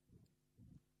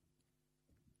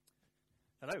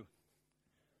Hello.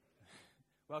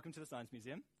 Welcome to the Science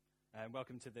Museum, and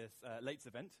welcome to this Lates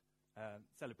event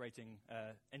celebrating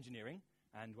engineering,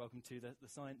 and welcome to the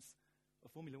science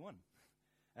of Formula One.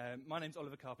 My name's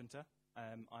Oliver Carpenter.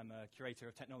 I'm a Curator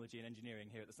of Technology and Engineering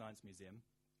here at the Science Museum.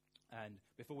 And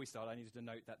before we start, I needed to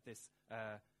note that this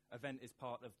event is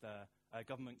part of the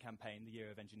government campaign, the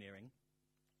Year of Engineering,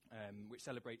 which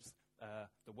celebrates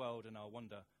the world and our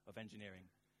wonder of engineering.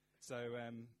 So,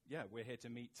 we're here to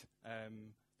meet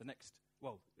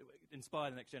inspire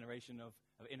the next generation of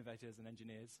innovators and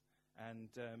engineers, and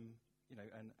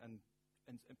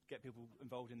get people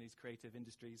involved in these creative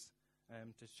industries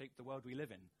to shape the world we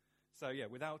live in. So,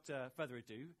 without further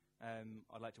ado,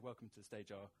 I'd like to welcome to the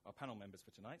stage our panel members for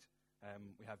tonight.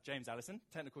 We have James Allison,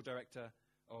 Technical Director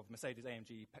of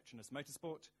Mercedes-AMG Petronas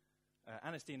Motorsport,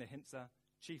 Annastiina Hintsa,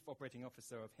 Chief Operating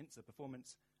Officer of Hintsa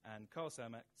Performance, and Karl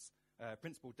Surmacz,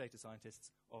 Principal Data Scientist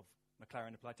of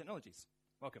McLaren Applied Technologies.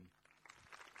 Welcome.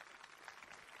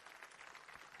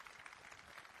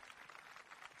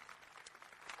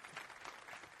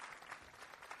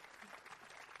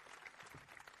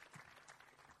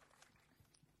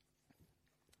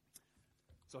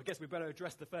 So I guess we better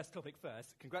address the first topic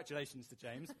first. Congratulations to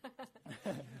James.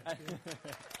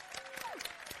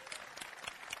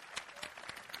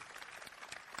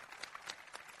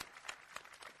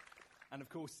 And of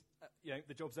course,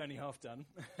 the job's only half done.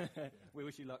 We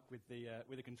wish you luck with the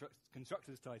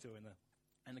constructor's title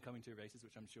in the coming two races,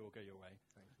 which I'm sure will go your way.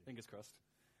 Thank you. Fingers crossed.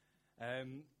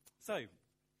 So,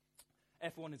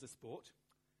 F1 is a sport,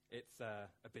 it's a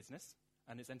business,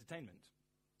 and it's entertainment.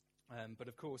 But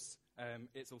of course,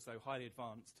 it's also highly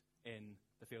advanced in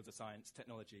the fields of science,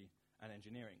 technology, and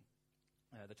engineering.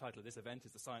 The title of this event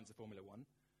is The Science of Formula One.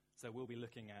 So we'll be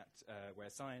looking at where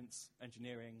science,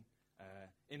 engineering,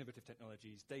 innovative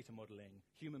technologies, data modeling,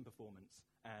 human performance,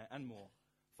 and more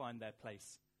find their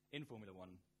place in Formula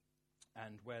One,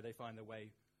 and where they find their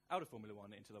way out of Formula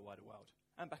One into the wider world,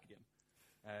 and back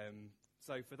again.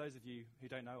 So for those of you who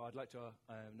don't know, I'd like to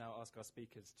now ask our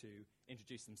speakers to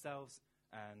introduce themselves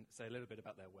and say a little bit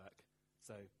about their work.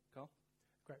 So, Carl?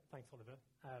 Great, thanks, Oliver.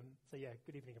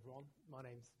 Good evening, everyone. My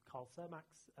name's Karl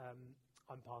Surmacz.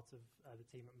 I'm part of the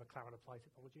team at McLaren Applied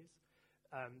Technologies.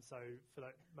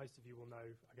 Most of you will know,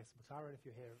 I guess, McLaren if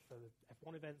you're here for the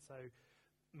F1 event. So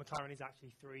McLaren is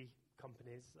actually three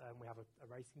companies. We have a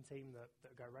racing team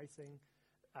that go racing.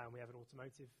 We have an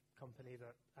automotive company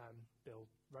that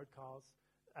build road cars.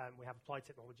 We have Applied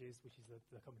Technologies, which is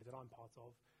the company that I'm part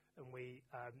of. And we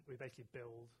basically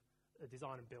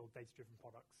design and build data-driven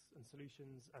products and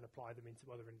solutions and apply them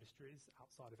into other industries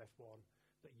outside of F1,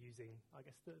 but using, I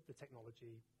guess, the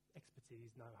technology,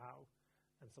 expertise, know-how,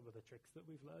 and some of the tricks that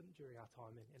we've learned during our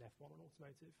time in F1 and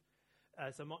automotive.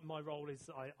 So my role is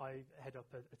I head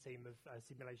up a team of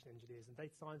simulation engineers and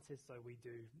data scientists. So we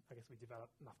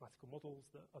develop mathematical models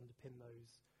that underpin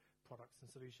those products and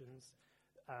solutions.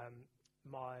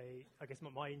 My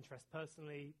interest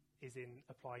personally is in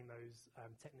applying those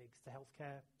techniques to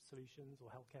healthcare solutions or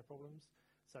healthcare problems.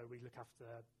 So we look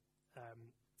after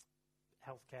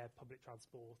healthcare, public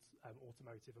transport,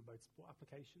 automotive and motorsport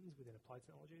applications within Applied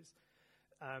Technologies.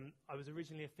 I was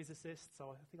originally a physicist,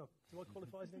 so I think do I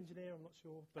qualify as an engineer? I'm not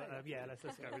sure, but let's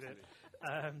go with it.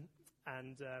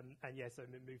 So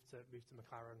moved to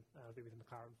McLaren. I've been with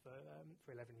McLaren for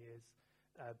 11 years.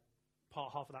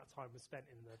 Half of that time was spent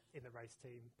in the race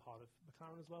team, part of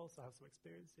McLaren as well. So I have some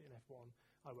experience in F1.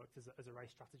 I worked as a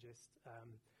race strategist,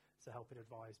 so helping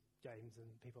advise James and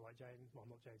people like James. Well,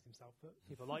 not James himself, but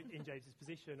people like in James's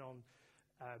position on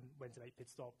when to make pit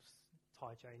stops,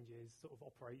 tyre changes, sort of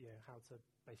operate, how to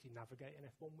basically navigate an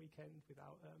F1 weekend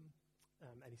without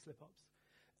any slip-ups.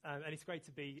 And it's great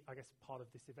to be, I guess, part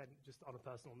of this event. Just on a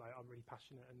personal note, I'm really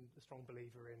passionate and a strong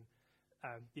believer in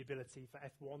the ability for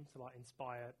F1 to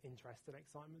inspire interest and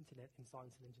excitement in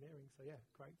science and engineering. So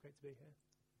great to be here.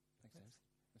 Thanks, James.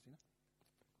 Annastiina?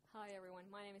 Hi everyone,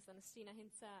 my name is Annastiina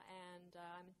Hintsa and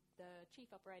I'm the Chief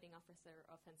Operating Officer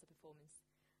of Hintsa Performance.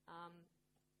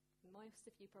 Most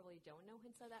of you probably don't know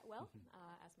Hintsa that well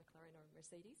as McLaren or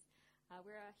Mercedes.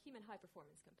 We're a human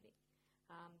high-performance company.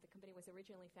 The company was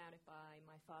originally founded by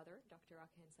my father, Dr.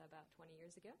 Akka Hintsa, about 20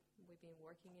 years ago. We've been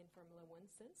working in Formula One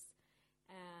since.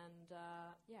 And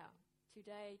to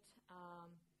date,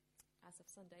 as of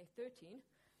Sunday 13,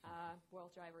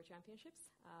 World Driver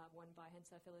Championships won by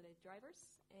Hintsa affiliated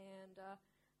drivers. And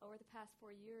over the past 4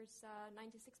 years,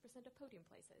 96% of podium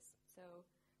places. So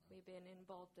we've been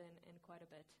involved in quite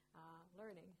a bit,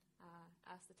 learning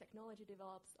as the technology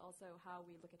develops, also how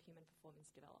we look at human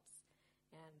performance develops.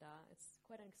 And it's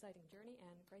quite an exciting journey,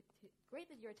 and great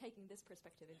that you're taking this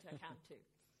perspective into account too.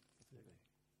 Absolutely.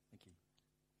 Thank you.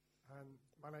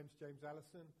 My name's James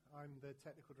Allison. I'm the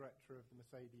technical director of the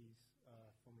Mercedes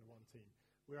Formula One team.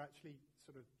 We're actually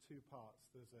sort of two parts.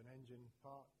 There's an engine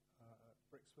part at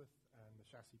Brixworth and the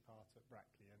chassis part at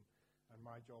Brackley, and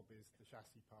my job is the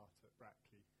chassis part at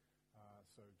Brackley.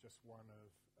 So just one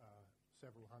of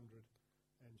several hundred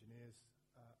engineers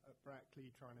at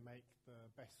Brackley trying to make the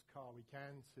best car we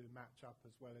can to match up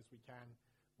as well as we can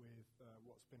with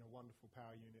what's been a wonderful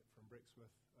power unit from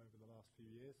Brixworth over the last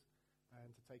few years,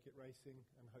 and to take it racing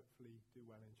and hopefully do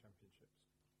well in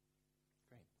championships.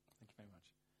 Great, thank you very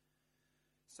much.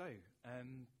 So,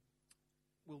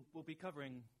 we'll be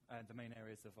covering the main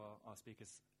areas of our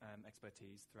speakers'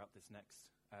 expertise throughout this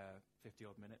next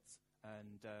 50-odd minutes,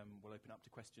 and we'll open up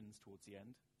to questions towards the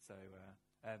end. So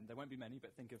there won't be many,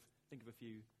 but think of a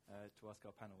few to ask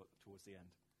our panel towards the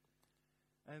end.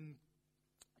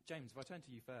 James, if I turn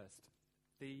to you first,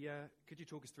 could you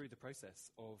talk us through the process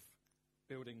of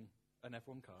building an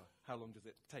F1 car? How long does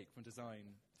it take from design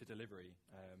to delivery?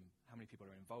 How many people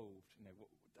are involved?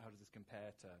 How does this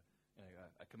compare to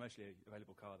a commercially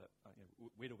available car that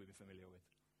we'd all be familiar with?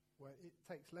 Well, it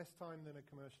takes less time than a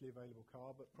commercially available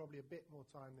car, but probably a bit more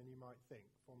time than you might think.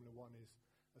 Formula One is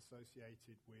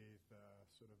associated with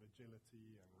sort of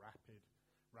agility and rapid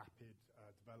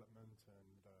development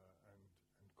and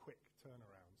quick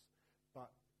turnarounds. But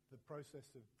the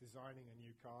process of designing a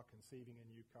new car, conceiving a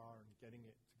new car, and getting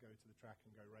it to go to the track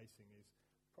and go racing is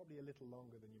probably a little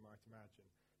longer than you might imagine.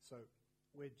 So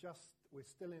we're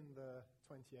still in the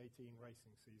 2018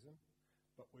 racing season,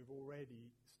 but we've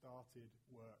already started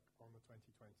work on the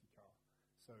 2020 car.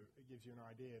 So it gives you an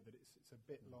idea that it's a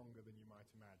bit longer than you might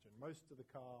imagine. Most of the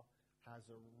car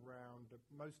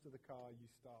you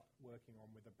start working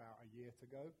on with about a year to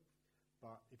go.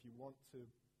 But if you want to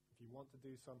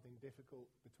do something difficult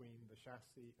between the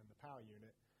chassis and the power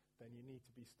unit, then you need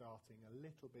to be starting a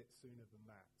little bit sooner than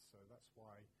that. So that's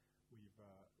why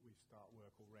we've start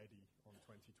work already on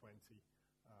 2020,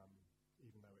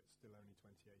 even though it's still only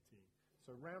 2018.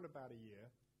 So around about a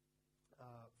year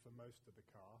for most of the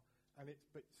car,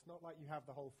 but it's not like you have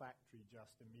the whole factory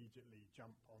just immediately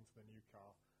jump onto the new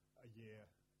car a year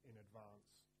in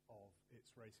advance of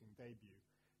its racing debut,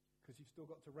 because you've still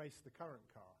got to race the current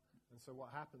car. And so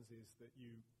what happens is that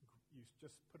you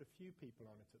just put a few people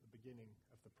on it at the beginning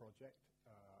of the project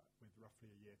with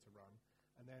roughly a year to run.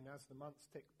 And then as the months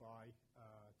tick by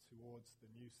towards the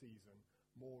new season,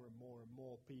 more and more and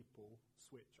more people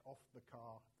switch off the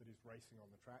car that is racing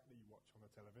on the track that you watch on the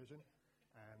television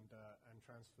and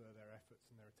transfer their efforts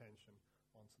and their attention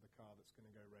onto the car that's going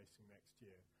to go racing next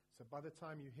year. So by the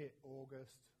time you hit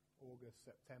August,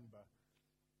 September,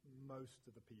 most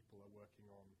of the people are working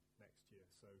on next year.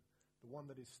 So the one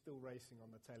that is still racing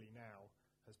on the telly now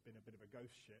has been a bit of a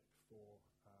ghost ship for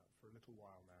a little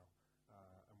while now,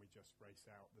 and we just race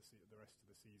out the rest of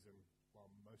the season while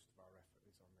most of our effort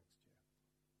is on next year.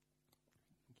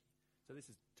 Thank you. So this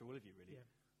is to all of you, really. Yeah.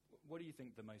 What do you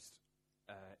think the most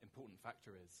important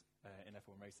factor is in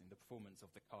F1 racing? The performance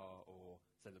of the car, or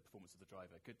say the performance of the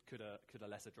driver? Could a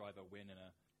lesser driver win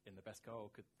in the best car,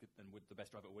 or and would the best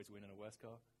driver always win in a worse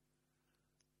car?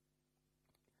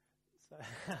 So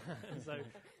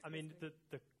I mean, the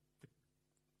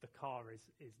car is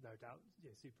no doubt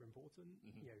super important.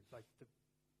 Mm-hmm.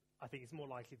 I think it's more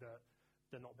likely that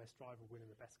the not best driver will win in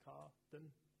the best car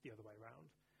than the other way around.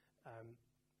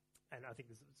 And I think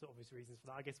there's obvious reasons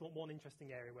for that. I guess one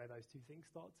interesting area where those two things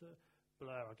start to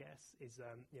blur, I guess, is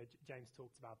James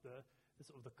talked about the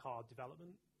sort of the car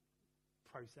development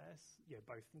process,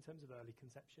 both in terms of early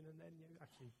conception and then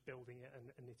actually building it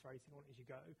and iterating on it as you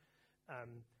go.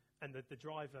 And the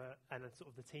driver and sort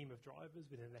of the team of drivers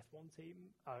within an F1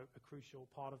 team are a crucial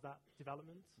part of that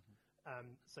development.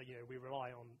 Mm-hmm. So we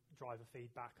rely on driver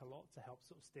feedback a lot to help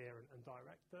sort of steer and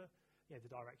direct the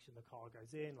direction the car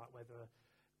goes in, like whether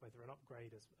an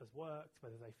upgrade has worked,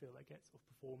 whether they feel they get sort of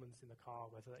performance in the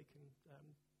car, whether they can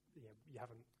you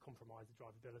haven't compromised the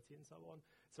drivability and so on.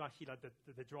 So actually, like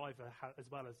the driver, as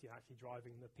well as actually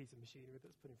driving the piece of machinery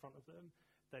that's put in front of them,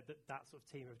 that sort of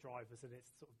team of drivers, and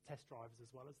it's sort of test drivers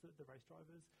as well as the race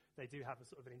drivers, they do have a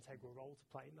sort of an integral role to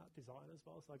play in that design as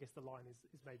well. So I guess the line is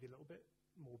maybe a little bit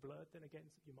more blurred than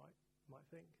against you might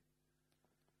think.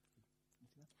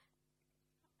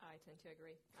 I tend to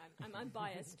agree. I'm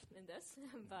unbiased in this,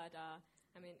 but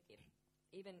I mean,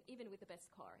 even with the best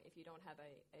car, if you don't have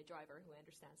a driver who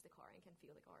understands the car and can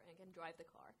feel the car and can drive the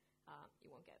car,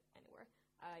 you won't get anywhere.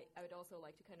 I would also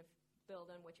like to kind of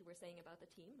build on what you were saying about the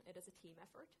team. It is a team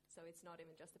effort, so it's not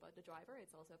even just about the driver,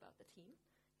 it's also about the team.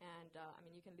 And I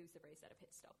mean, you can lose the race at a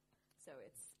pit stop. So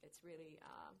it's really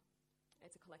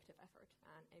it's a collective effort,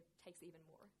 and it takes even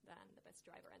more than the best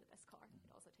driver and the best car. It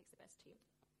also takes the best team.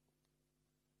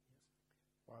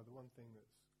 Well, the one thing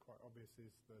that's quite obvious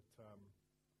is that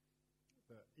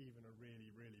that even a really,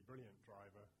 really brilliant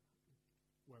driver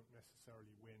won't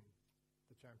necessarily win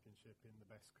the championship in the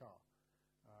best car,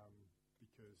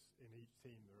 because in each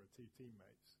team there are two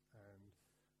teammates, and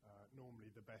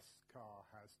normally the best car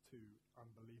has two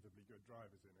unbelievably good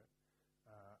drivers in it,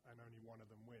 and only one of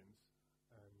them wins.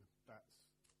 And that's,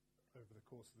 over the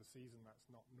course of the season, that's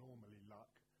not normally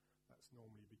luck. That's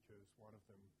normally because one of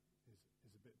them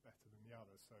is a bit better than the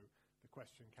other. So the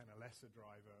question, can a lesser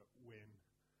driver win?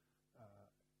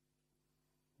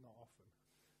 Not often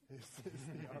is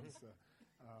the answer.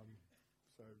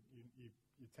 So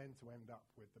you tend to end up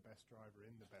with the best driver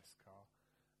in the best car,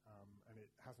 and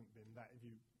it hasn't been that. If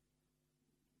you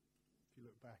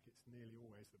look back, it's nearly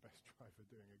always the best driver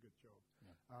doing a good job.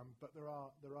 Yeah. But there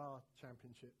are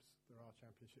championships. There are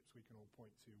championships we can all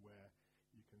point to where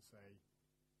you can say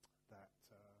that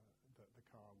that the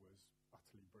car was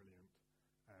utterly brilliant,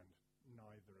 and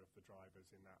neither of the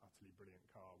drivers in that utterly brilliant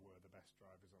car were the best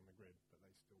drivers on the grid, but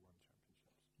they still won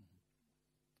championships. Mm-hmm.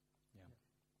 Yeah.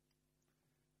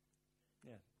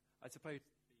 Yeah. I suppose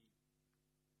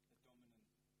the dominant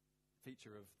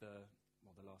feature of the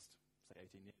last, say,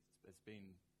 18 years has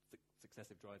been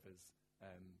successive drivers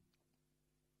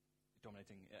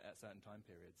dominating at certain time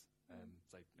periods.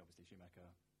 So obviously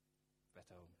Schumacher,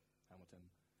 Bechtel, Hamilton.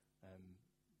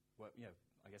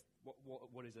 I guess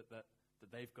what is it that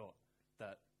they've got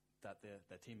that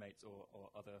their teammates or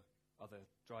other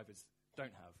drivers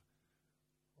don't have?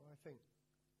 Well, I think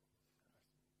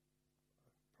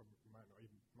probably might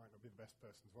not be the best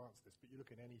person to answer this, but you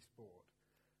look at any sport,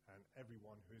 and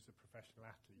everyone who's a professional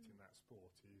athlete in that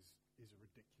sport is a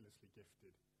ridiculously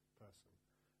gifted person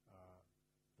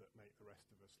that make the rest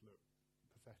of us look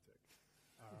pathetic.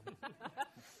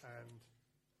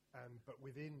 But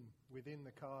within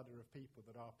the cadre of people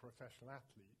that are professional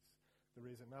athletes, there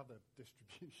is another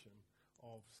distribution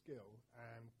of skill,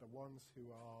 and the ones who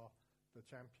are the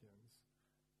champions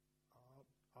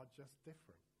are just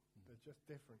different. They're just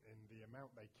different in the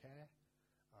amount they care,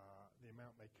 the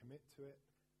amount they commit to it,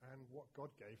 and what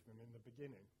God gave them in the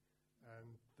beginning.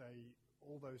 And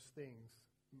all those things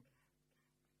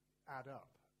add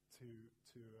up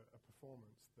to a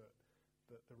performance that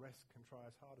the rest can try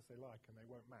as hard as they like and they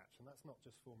won't match. And that's not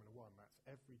just Formula One, that's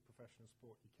every professional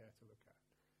sport you care to look at.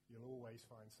 You'll always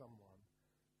find someone,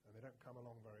 and they don't come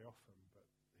along very often, but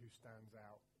who stands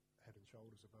out head and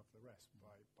shoulders above the rest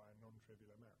by a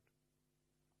non-trivial amount.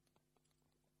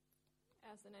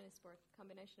 As in any sport,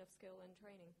 combination of skill and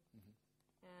training. Mm-hmm.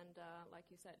 And like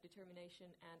you said,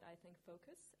 determination and I think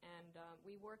focus. And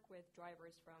we work with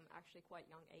drivers from actually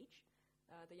quite young age.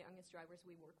 The youngest drivers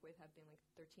we work with have been like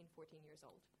 13, 14 years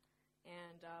old.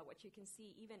 And what you can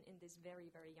see even in these very,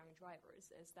 very young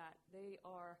drivers is that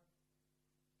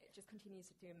it just continues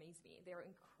to amaze me. They're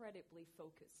incredibly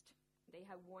focused. They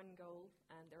have one goal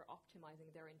and they're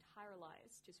optimizing their entire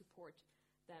lives to support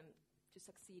them to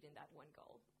succeed in that one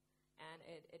goal. And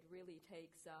it really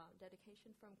takes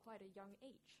dedication from quite a young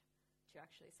age to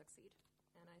actually succeed.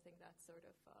 And I think that's sort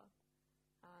of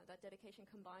that dedication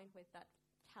combined with that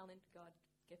talent God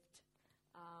gift,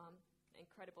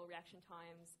 incredible reaction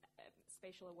times,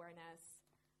 spatial awareness,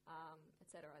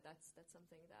 etc. That's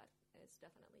something that is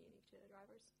definitely unique to the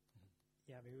drivers.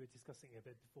 Yeah, I mean, we were discussing a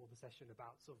bit before the session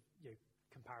about sort of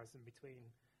comparison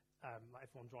between like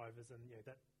F1 drivers and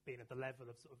that being at the level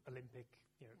of sort of Olympic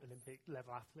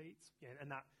level athletes,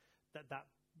 and that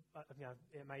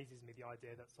it amazes me the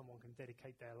idea that someone can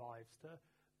dedicate their lives to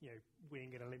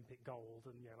winning an Olympic gold,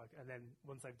 and and then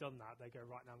once they've done that, they go,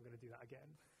 right, now I'm going to do that again,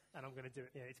 and I'm going to do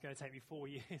it. It's going to take me 4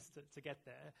 years to get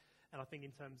there. And I think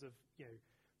in terms of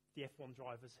the F1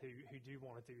 drivers who do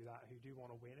want to do that, who do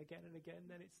want to win again and again,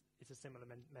 then it's a similar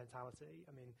mentality.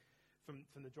 I mean, from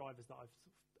the drivers that I've sort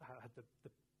of had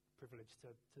the privilege to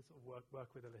sort of work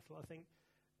with a little, I think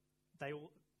they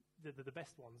all the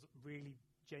best ones really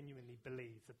genuinely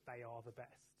believe that they are the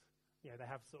best. They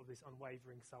have sort of this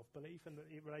unwavering self-belief, and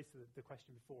it relates to the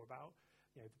question before about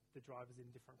the drivers in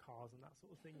different cars and that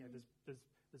sort of thing.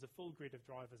 There's a full grid of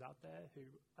drivers out there who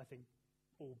I think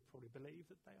all probably believe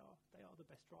that they are the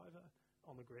best driver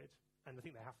on the grid, and I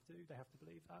think they have to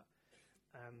believe that.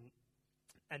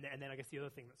 And then I guess the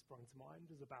other thing that sprung to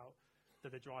mind is about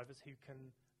the drivers who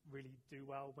can really do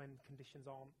well when conditions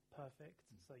aren't perfect.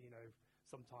 So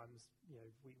sometimes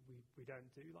we don't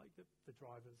do like the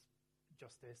drivers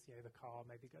justice. The car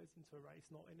maybe goes into a race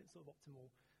not in its sort of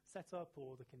optimal setup,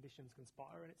 or the conditions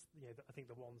conspire, and it's I think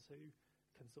the ones who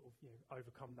can sort of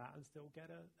overcome that and still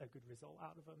get a good result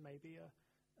out of maybe a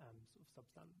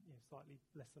slightly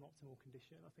less than optimal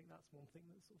condition. I think that's one thing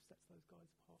that sort of sets those guys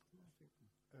apart. I think.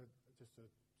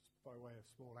 By way of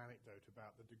small anecdote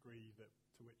about the degree to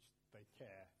which they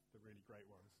care, the really great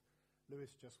ones.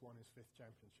 Lewis just won his 5th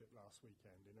championship last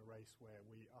weekend in a race where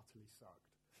we utterly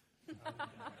sucked.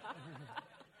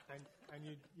 And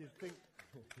you'd think,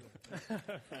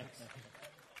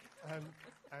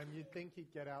 and you'd think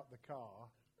he'd get out the car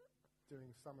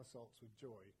doing somersaults with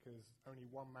joy, because only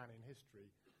one man in history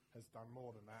has done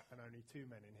more than that, and only 2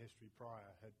 men in history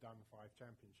prior had done 5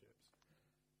 championships.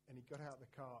 And he got out the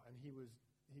car, and he was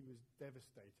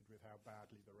devastated with how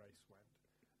badly the race went,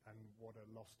 and what a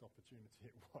lost opportunity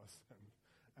it was.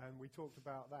 And we talked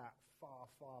about that far,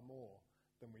 far more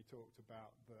than we talked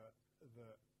about the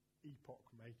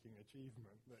epoch-making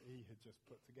achievement that he had just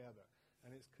put together.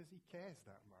 And it's because he cares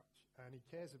that much, and he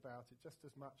cares about it just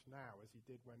as much now as he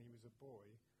did when he was a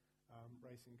boy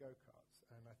racing go-karts.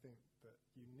 And I think that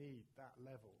you need that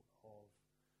level of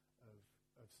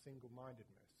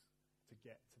single-mindedness to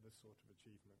get to the sort of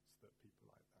achievements that people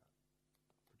like that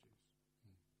produce.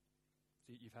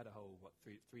 So you've had a whole,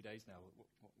 3 days now.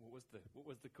 What was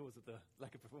the cause of the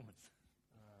lack of performance?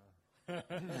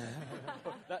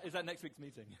 Is that next week's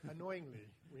meeting? Annoyingly,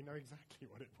 we know exactly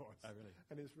what it was. Oh, really?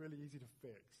 And it's really easy to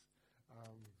fix.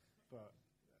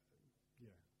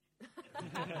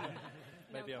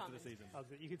 Maybe No after the comments. season.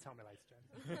 You can tell me later,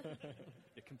 James.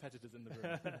 Your competitors in the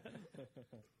room.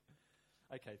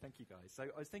 Okay, thank you, guys. So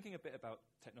I was thinking a bit about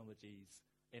technologies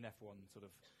in F1 sort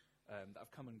of that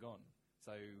have come and gone.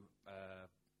 So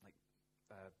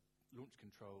launch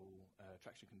control,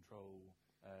 traction control,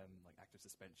 like active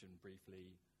suspension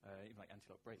briefly, even like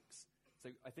anti-lock brakes. So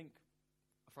I think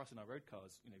for us in our road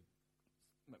cars,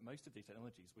 most of these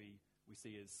technologies we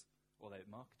see as, or they're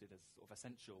marketed as sort of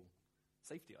essential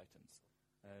safety items.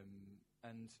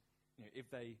 And if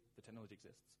the technology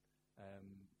exists,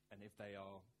 and if they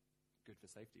are good for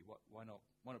safety, why not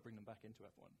bring them back into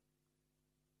F1?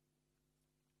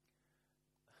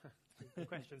 Good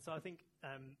question. So I think,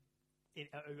 my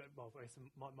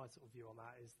sort of view on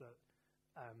that is that,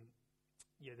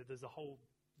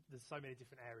 there's so many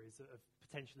different areas of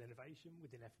potential innovation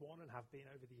within F1 and have been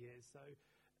over the years. So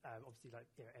obviously,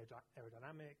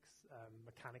 aerodynamics,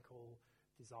 mechanical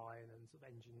design, and sort of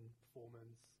engine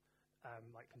performance,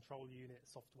 like control unit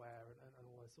software, and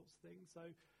all those sorts of things. So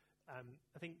I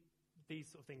think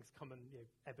these sort of things come and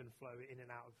ebb and flow in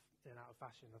and out of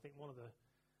fashion. I think one of the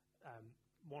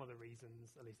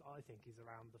reasons, at least I think, is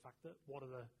around the fact that what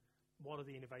are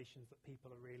the innovations that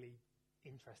people are really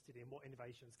interested in? What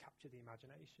innovations capture the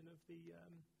imagination of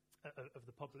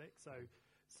the public? So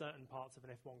certain parts of an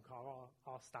F1 car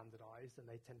are standardised, and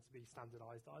they tend to be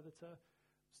standardised either to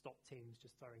stop teams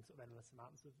just throwing sort of endless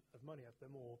amounts of money at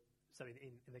them, or so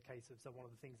in the case of, so one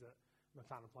of the things that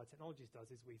McLaren Applied Technologies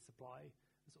does is we supply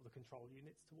sort of the control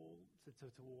units to all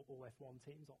F1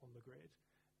 teams on the grid.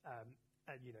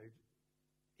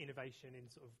 Innovation in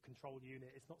sort of control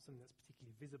unit, it's not something that's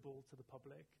particularly visible to the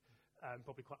public.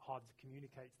 Probably quite hard to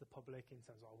communicate to the public in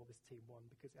terms of, this team won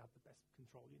because it had the best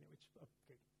control unit, which I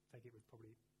take it would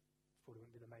probably wouldn't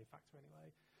be the main factor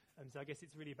anyway. So I guess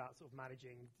it's really about sort of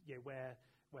managing where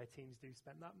teams do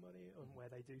spend that money and where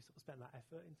they do sort of spend that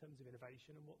effort in terms of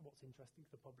innovation and what's interesting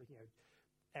to the public.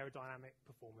 Aerodynamic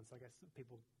performance, I guess it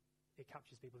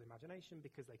captures people's imagination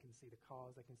because they can see the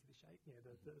cars, they can see the shape, the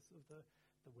sort of the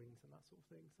wings and that sort of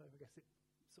thing. So I guess it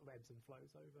sort of ebbs and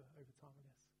flows over time, I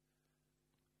guess.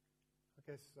 I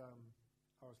guess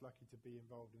I was lucky to be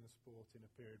involved in the sport in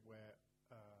a period where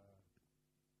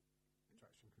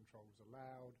traction control was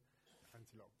allowed,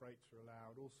 anti-lock brakes were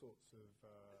allowed, all sorts of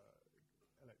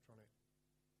electronic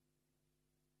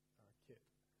kit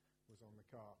was on the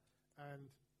car. And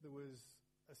there was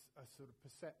a sort of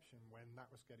perception when that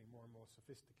was getting more and more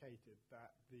sophisticated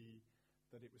that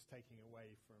it was taking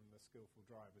away from the skillful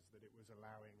drivers, that it was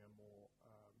allowing a more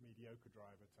mediocre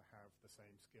driver to have the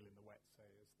same skill in the wet, say,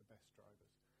 as the best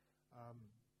drivers.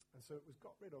 And so it was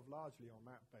got rid of largely on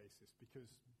that basis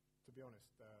because, to be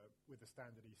honest, with a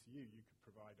standard ECU, you could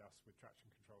provide us with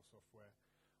traction control software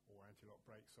or anti-lock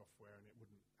brake software, and it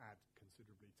wouldn't add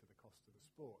considerably to the cost of the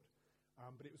sport.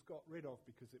 But it was got rid of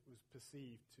because it was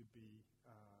perceived to be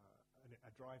a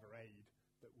driver aid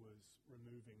that was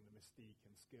removing the mystique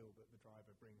and skill that the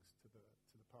driver brings to the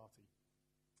party.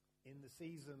 In the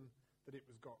season that it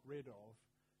was got rid of,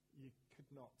 you could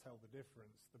not tell the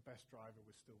difference. The best driver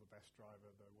was still the best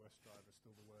driver, the worst driver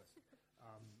still the worst,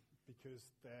 because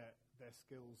their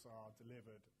skills are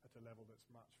delivered at a level that's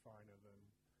much finer than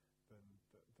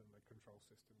the control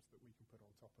systems that we can put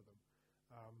on top of them.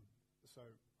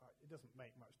 it doesn't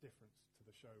make much difference to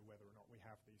the show whether or not we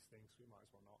have these things. We might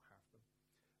as well not have them.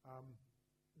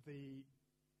 The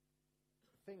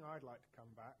thing I'd like to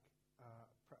come back,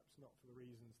 perhaps not for the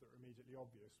reasons that are immediately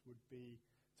obvious, would be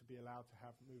to be allowed to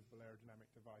have movable aerodynamic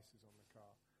devices on the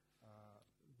car.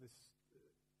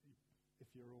 If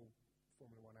you're all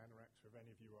Formula One anoraks, or if any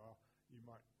of you are, you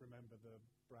might remember the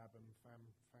Brabham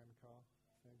fan car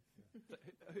thing. Yeah.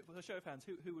 So, for the show of hands,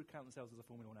 who would count themselves as a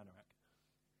Formula One anorak?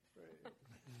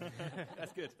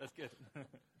 That's good.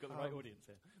 Got the right audience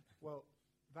here. Well,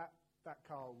 that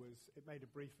car made a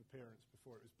brief appearance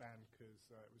before it was banned because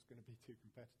it was going to be too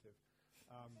competitive.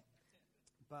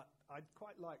 But I'd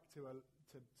quite like to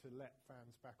let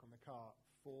fans back on the car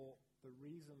for the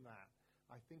reason that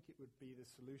I think it would be the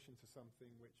solution to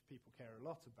something which people care a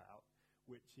lot about,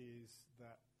 which is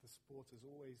that the sport has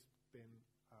always been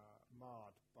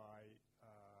marred by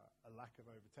a lack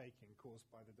of overtaking caused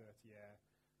by the dirty air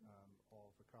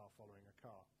of a car following a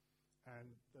car.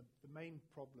 And the main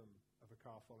problem of a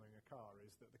car following a car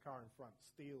is that the car in front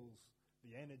steals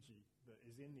the energy that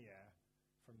is in the air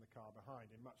from the car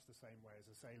behind in much the same way as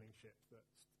a sailing ship that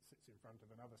sits in front of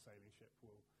another sailing ship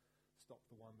will stop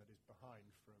the one that is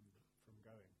behind from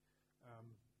going.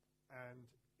 And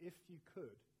if you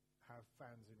could have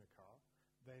fans in a car,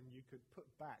 then you could put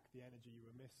back the energy you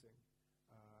were missing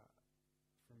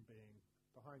from being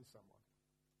behind someone.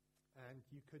 And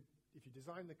you could, if you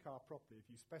designed the car properly,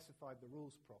 if you specified the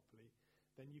rules properly,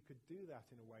 then you could do that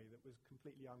in a way that was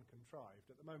completely uncontrived.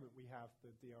 At the moment, we have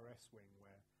the DRS wing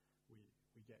where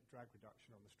we get drag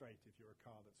reduction on the straight if you're a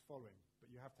car that's following. But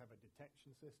you have to have a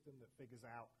detection system that figures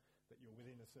out that you're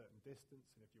within a certain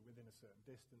distance, and if you're within a certain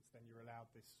distance, then you're allowed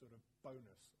this sort of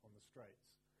bonus on the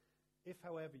straights. If,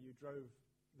 however, you drove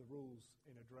the rules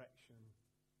in a direction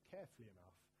carefully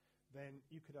enough, then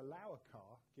you could allow a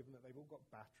car, given that they've all got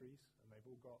batteries and they've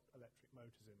all got electric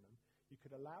motors in them, you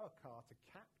could allow a car to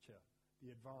capture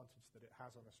the advantage that it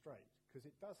has on a straight, because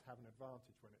it does have an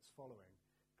advantage when it's following,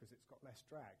 because it's got less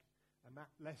drag. And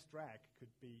that less drag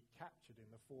could be captured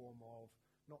in the form of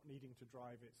not needing to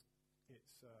drive its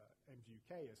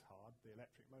MGUK as hard, the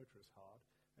electric motor as hard,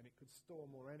 and it could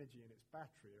store more energy in its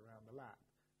battery around the lap.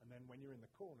 And then when you're in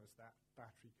the corners, that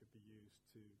battery could be used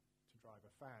to drive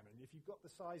a fan. And if you got the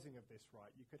sizing of this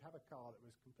right, you could have a car that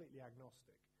was completely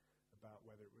agnostic about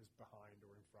whether it was behind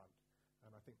or in front.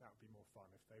 And I think that would be more fun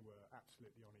if they were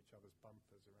absolutely on each other's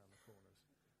bumpers around the corners.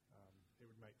 It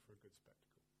would make for a good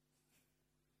spectacle.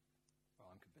 Oh,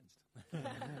 I'm convinced.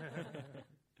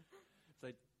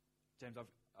 So, James,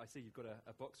 I see you've got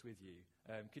a box with you.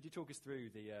 Could you talk us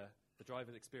through the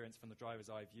driver's experience from the driver's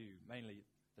eye view, mainly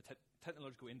the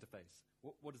technological interface?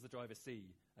 What does the driver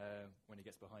see when he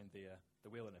gets behind the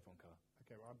wheel in an F1 car?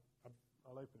 Okay, well,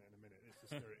 I'll open it in a minute.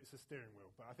 It's a steering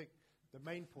wheel. But I think the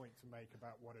main point to make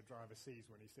about what a driver sees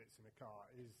when he sits in a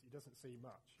car is he doesn't see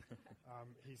much.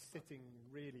 He's sitting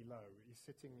really low.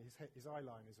 His eye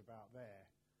line is about there.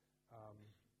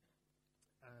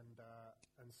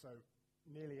 And so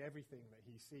nearly everything that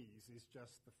he sees is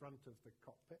just the front of the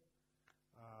cockpit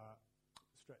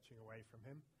stretching away from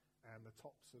him and the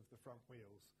tops of the front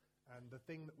wheels. And the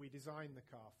thing that we designed the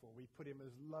car for, we put him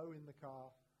as low in the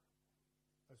car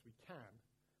as we can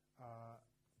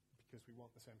because we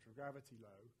want the centre of gravity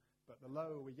low. But the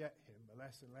lower we get him, the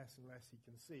less and less and less he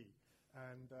can see.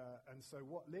 And so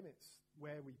what limits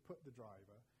where we put the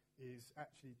driver is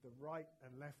actually the right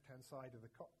and left-hand side of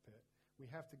the cockpit. We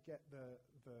have to get the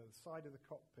side of the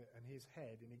cockpit and his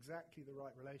head in exactly the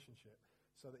right relationship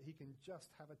so that he can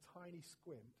just have a tiny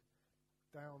squint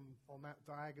down on that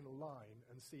diagonal line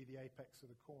and see the apex of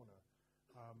the corner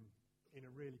in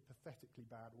a really pathetically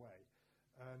bad way.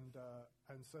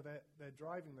 And so they're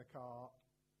driving the car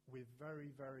with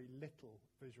very, very little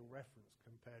visual reference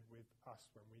compared with us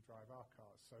when we drive our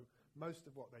cars. So most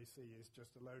of what they see is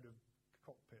just a load of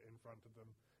cockpit in front of them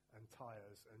and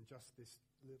tyres and just this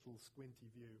little squinty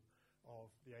view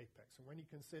of the apex. And when you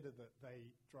consider that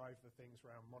they drive the things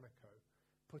around Monaco,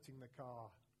 putting the car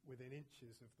within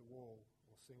inches of the wall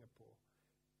or Singapore,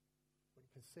 when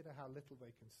you consider how little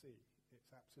they can see, it's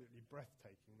absolutely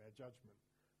breathtaking, their judgment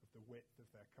of the width of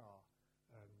their car.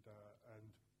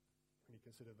 And when you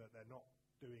consider that they're not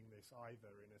doing this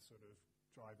either in a sort of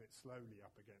drive it slowly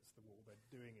up against the wall,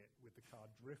 they're doing it with the car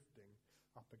drifting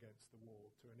up against the wall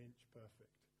to an inch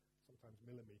perfect, sometimes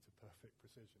millimetre perfect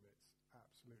precision. It's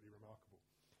absolutely remarkable.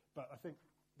 But I think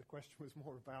the question was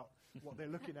more about what they're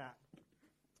looking at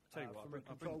from a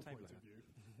control point of view.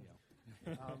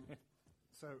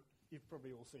 So you've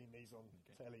probably all seen these on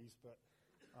tellies, but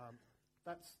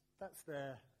that's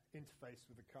their interface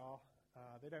with the car.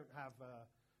 They don't have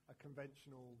a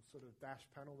conventional sort of dash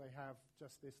panel. They have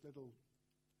just this little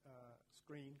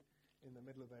screen in the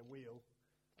middle of their wheel,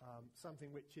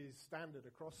 something which is standard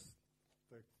across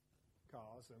the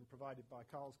cars and provided by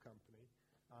Karl's company.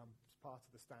 It's part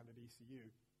of the standard ECU.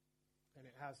 And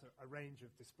it has a range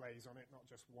of displays on it, not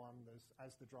just one.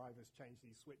 As the drivers change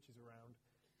these switches around,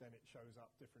 then it shows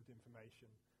up different information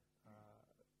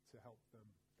to help them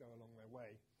go along their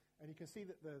way. And you can see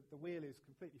that the wheel is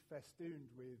completely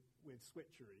festooned with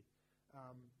switchery.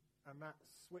 And that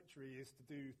switchery is to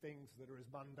do things that are as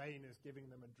mundane as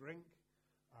giving them a drink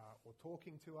or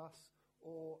talking to us,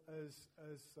 or as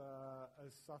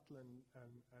subtle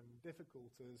and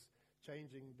difficult as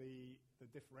changing the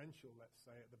differential, let's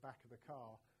say, at the back of the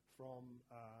car from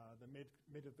the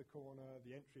mid of the corner,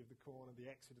 the entry of the corner, the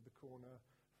exit of the corner,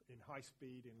 in high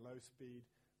speed, in low speed,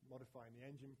 modifying the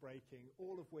engine braking,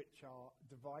 all of which are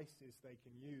devices they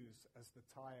can use as the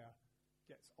tyre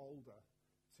gets older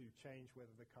to change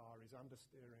whether the car is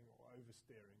understeering or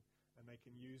oversteering, and they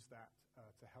can use that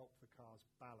to help the car's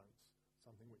balance,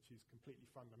 something which is completely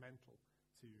fundamental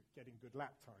to getting good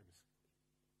lap times.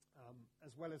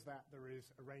 As well as that, there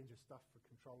is a range of stuff for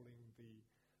controlling the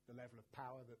level of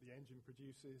power that the engine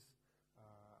produces,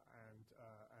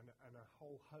 and a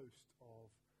whole host of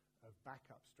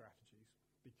backup strategies.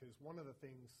 Because one of the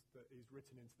things that is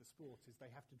written into the sport is they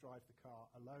have to drive the car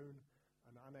alone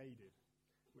and unaided,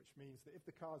 which means that if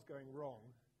the car's going wrong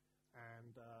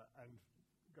and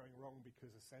going wrong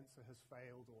because a sensor has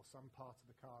failed or some part of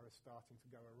the car is starting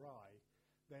to go awry,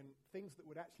 then things that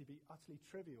would actually be utterly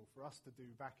trivial for us to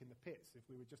do back in the pits if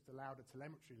we were just allowed a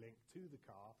telemetry link to the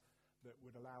car that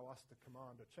would allow us to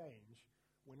command a change,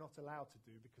 we're not allowed to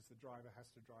do because the driver has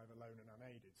to drive alone and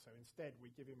unaided. So instead,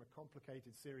 we give him a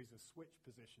complicated series of switch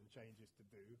position changes to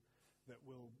do that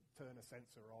will turn a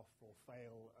sensor off or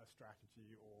fail a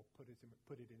strategy or put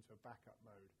it into a backup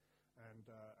mode.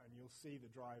 And you'll see the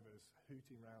drivers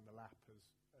hooting around the lap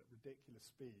at ridiculous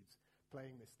speeds,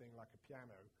 playing this thing like a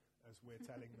piano as we're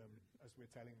telling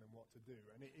them what to do.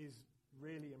 And it is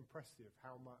really impressive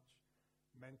how much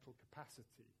mental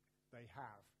capacity they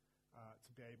have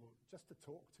to be able just to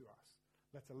talk to us,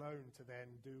 let alone to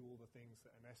then do all the things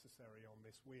that are necessary on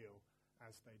this wheel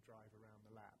as they drive around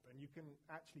the lap. And you can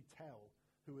actually tell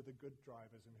who are the good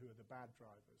drivers and who are the bad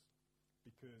drivers,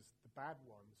 because the bad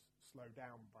ones slow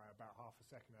down by about half a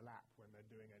second a lap when they're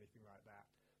doing anything like that.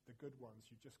 The good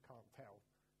ones you just can't tell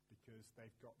because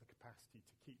they've got the capacity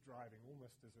to keep driving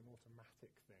almost as an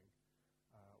automatic thing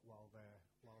while they're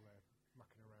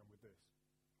mucking around with this.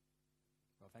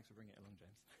 Well, thanks for bringing it along,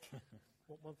 James.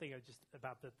 One thing just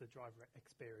about the driver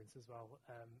experience as well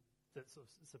that sort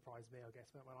of surprised me, I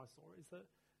guess, when I saw it, is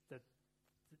that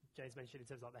James mentioned in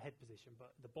terms of like the head position,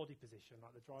 but the body position,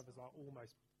 like the drivers are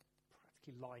almost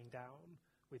practically lying down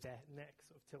with their neck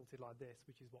sort of tilted like this,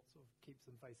 which is what sort of keeps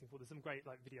them facing forward. There's some great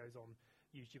like videos on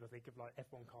YouTube, I think, of like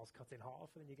F1 cars cut in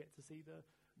half, and then you get to see the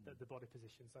body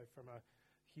position. So from a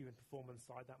human performance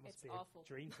side, that must be awful. A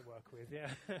dream to work with.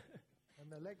 Yeah. And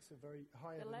the legs are very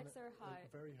high. The legs are high.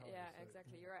 Very high. Yeah, so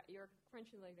exactly. You're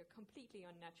crunching like a completely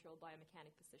unnatural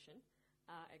biomechanic position.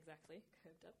 Exactly,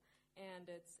 curved up,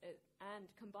 and and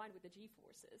combined with the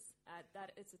G-forces,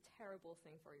 that it's a terrible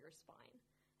thing for your spine.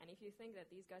 And if you think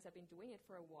that these guys have been doing it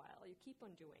for a while, you keep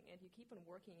on doing it, you keep on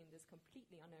working in this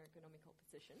completely unergonomical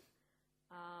position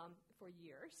for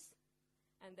years,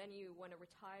 and then you want to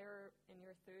retire in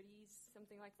your 30s,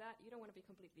 something like that, you don't want to be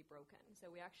completely broken. So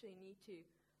we actually need to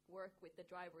work with the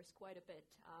drivers quite a bit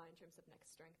in terms of neck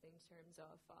strength, in terms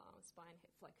of spine,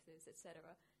 hip flexes, etc.,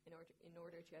 in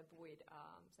order to avoid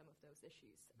some of those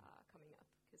issues coming up,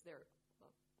 because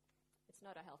it's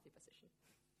not a healthy position.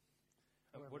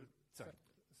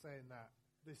 Saying that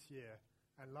this year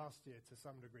and last year to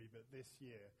some degree, but this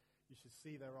year you should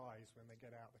see their eyes when they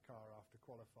get out the car after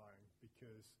qualifying,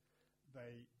 because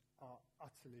they are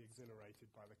utterly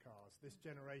exhilarated by the cars. This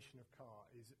generation of car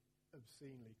is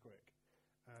obscenely quick,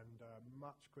 and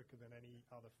much quicker than any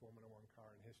other Formula One car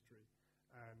in history.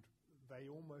 And they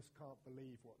almost can't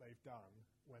believe what they've done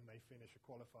when they finish a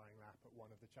qualifying lap at one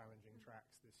of the challenging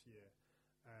tracks this year.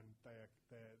 And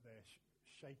they're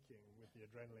shaking with the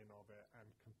adrenaline of it and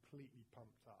completely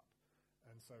pumped up.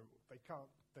 And so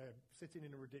they're sitting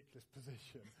in a ridiculous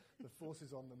position. The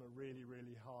forces on them are really,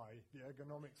 really high. The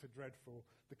ergonomics are dreadful.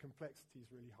 The complexity is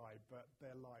really high, but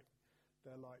they're like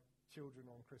children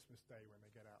on Christmas Day when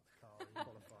they get out the car in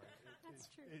qualifying. That's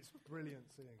true. It's brilliant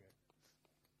seeing it.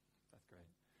 That's great.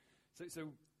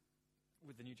 So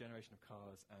with the new generation of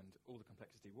cars and all the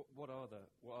complexity, what are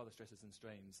the stresses and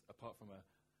strains apart from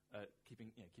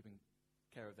keeping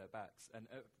care of their backs? And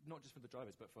not just for the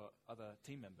drivers, but for other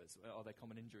team members. Are there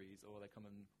common injuries, or are there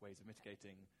common ways of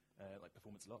mitigating like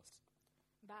performance loss?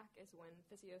 Back is when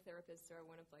physiotherapists are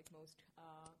one of most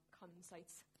common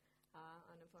sites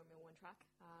on a Formula One track.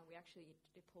 We actually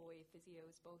deploy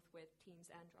physios both with teams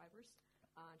and drivers,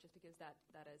 just because that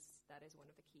is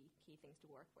one of the key things to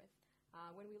work with.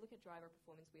 When we look at driver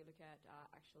performance, we look at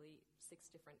actually 6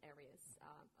 different areas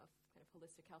of kind of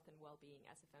holistic health and well-being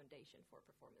as a foundation for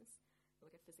performance. We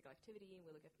look at physical activity,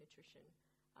 we look at nutrition,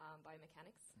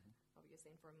 biomechanics,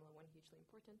 obviously in Formula One hugely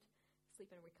important,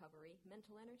 sleep and recovery,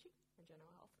 mental energy, and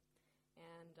general health.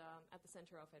 And at the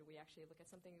center of it, we actually look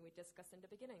at something we discussed in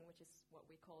the beginning, which is what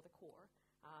we call the core.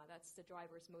 That's the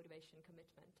driver's motivation,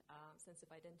 commitment, sense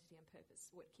of identity and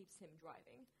purpose, what keeps him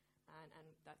driving, and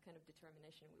that kind of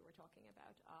determination we were talking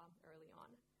about early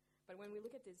on. But when we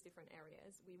look at these different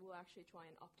areas, we will actually try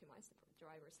and optimize the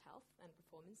driver's health and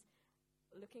performance,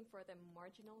 looking for the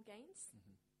marginal gains,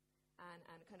 and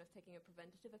kind of taking a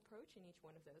preventative approach in each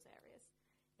one of those areas.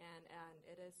 And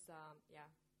it is,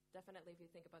 definitely if you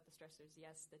think about the stressors,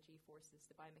 yes, the G-forces,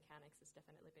 the biomechanics is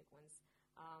definitely big ones.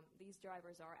 These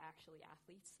drivers are actually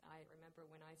athletes. I remember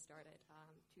when I started,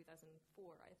 2004,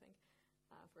 I think,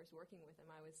 first working with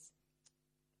them,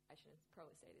 I shouldn't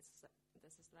probably say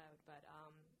this is loud, but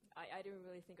I didn't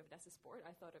really think of it as a sport.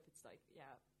 I thought of it's like,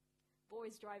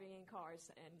 boys driving in cars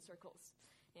and circles.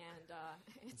 And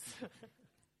it's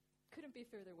couldn't be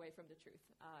further away from the truth.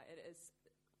 It is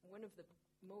one of the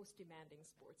most demanding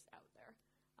sports out there.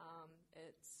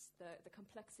 It's the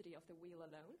complexity of the wheel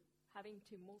alone. Having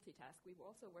to multitask, we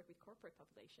also work with corporate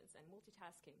populations, and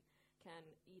multitasking can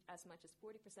eat as much as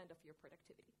 40% of your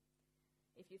productivity.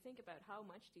 If you think about how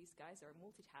much these guys are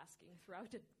multitasking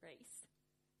throughout a race,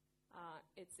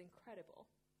 it's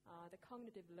incredible. The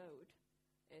cognitive load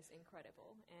is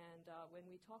incredible. And when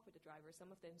we talk with the drivers,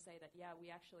 some of them say that,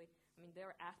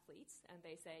 they're athletes, and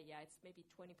they say, it's maybe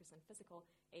 20% physical,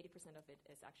 80% of it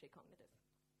is actually cognitive,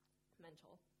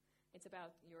 mental. It's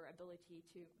about your ability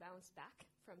to bounce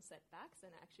back from setbacks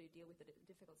and actually deal with the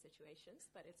difficult situations,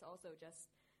 but it's also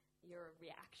just your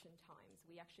reaction times.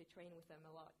 We actually train with them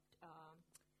a lot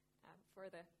for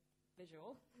the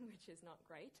visual, which is not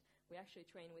great. We actually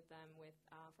train with them with,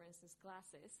 for instance,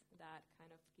 glasses that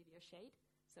kind of give you a shade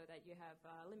so that you have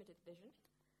limited vision,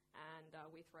 and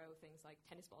we throw things like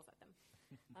tennis balls at them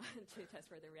to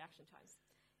test for their reaction times.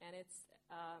 And it's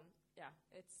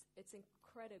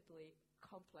incredibly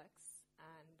complex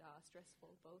and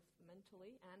stressful, both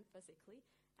mentally and physically.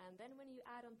 And then when you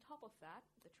add on top of that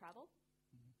the travel,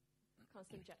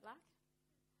 constant jet lag,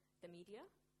 the media,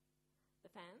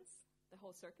 the fans, the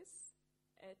whole circus,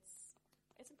 it's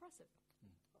impressive.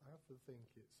 I often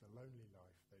think it's a lonely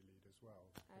life they lead as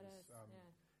well.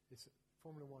 It's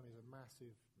Formula One is a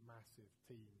massive, massive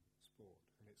team sport,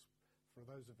 and it's for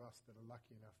those of us that are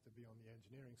lucky enough to be on the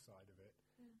engineering side of it.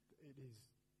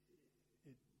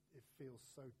 It feels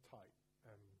so tight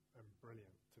and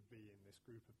brilliant to be in this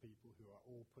group of people who are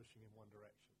all pushing in one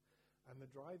direction, and the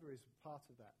driver is part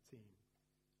of that team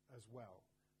as well.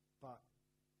 But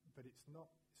it's not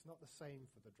the same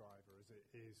for the driver as it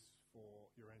is for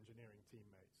your engineering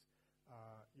teammates.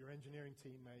 Your engineering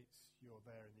teammates, you're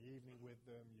there in the evening with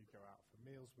them, you go out for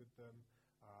meals with them,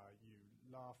 you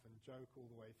laugh and joke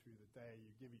all the way through the day,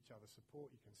 you give each other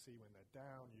support, you can see when they're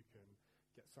down, you can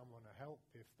get someone to help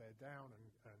if they're down and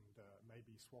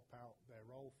maybe swap out their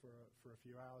role for a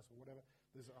few hours or whatever.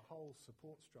 There's a whole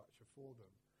support structure for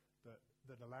them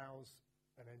that allows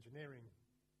an engineering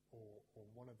or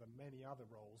one of the many other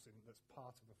roles that's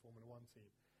part of the Formula One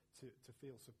team to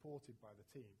feel supported by the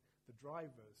team. The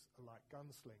drivers are like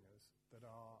gunslingers that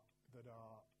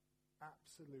are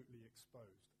absolutely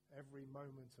exposed. Every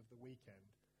moment of the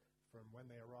weekend, from when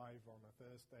they arrive on a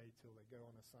Thursday till they go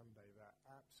on a Sunday, they're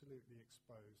absolutely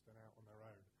exposed and out on their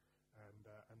own.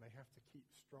 And they have to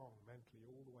keep strong mentally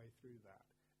all the way through that.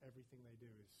 Everything they do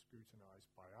is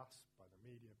scrutinized by us, by the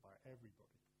media, by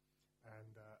everybody.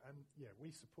 And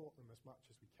we support them as much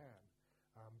as we can.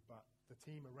 But the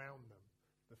team around them,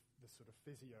 the sort of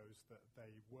physios that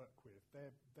they work with,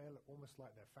 they're almost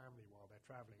like their family while they're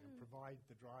traveling and provide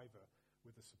the driver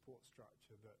with the support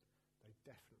structure that they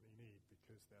definitely need,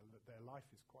 because their life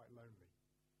is quite lonely.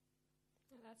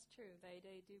 Yeah, that's true.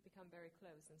 They do become very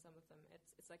close, and some of them,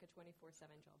 it's like a 24/7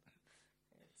 job.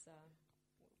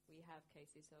 We have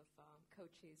cases of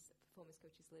performance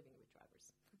coaches living with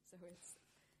drivers. So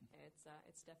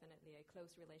it's definitely a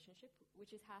close relationship,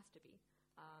 which it has to be,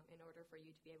 in order for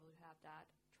you to be able to have that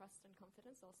trust and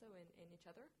confidence also in each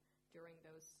other during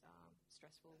those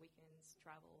stressful weekends,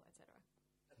 travel, etc.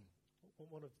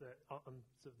 one of the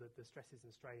sort of the stresses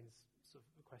and strains sort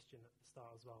of question at the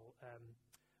start as well.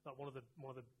 Like one of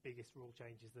the biggest rule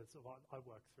changes that sort of I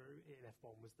worked through in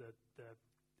F1 was the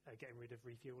getting rid of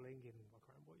refueling in, I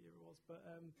can't remember what year it was, but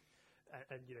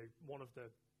and you know, one of the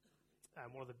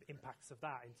impacts of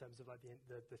that in terms of like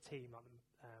the team, like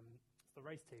the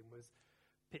race team, was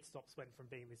pit stops went from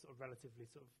being this sort of relatively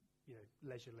sort of, you know,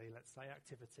 leisurely, let's say,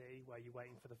 activity where you're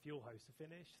waiting for the fuel hose to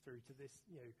finish, through to this,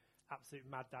 you know, absolute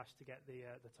mad dash to get the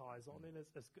tyres on in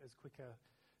as quicker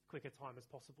time as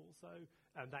possible. So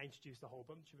that introduced a whole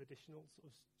bunch of additional sort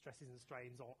of stresses and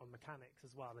strains on mechanics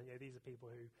as well. And you know, these are people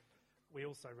who we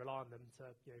also rely on them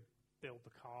to, you know, build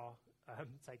the car,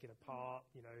 take it apart.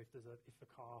 You know, if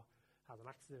the car has an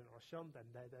accident or a shunt, then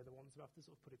they're the ones who have to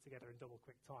sort of put it together in double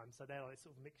quick time. So they're like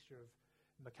sort of mixture of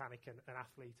mechanic and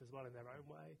athlete as well in their own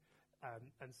way.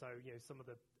 And so, you know, some of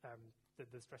the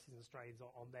stresses and strains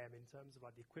on them in terms of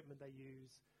like the equipment they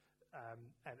use,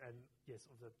 and yes,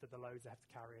 sort of the loads they have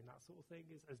to carry and that sort of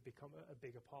thing has become a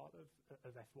bigger part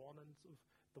of F1 and sort of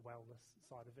the wellness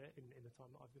side of it in the time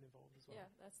that I've been involved as well.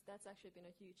 Yeah, that's actually been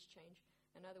a huge change.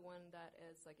 Another one that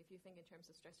is, like, if you think in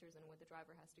terms of stressors and what the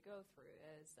driver has to go through,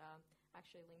 is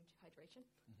actually linked to hydration.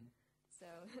 Mm-hmm. So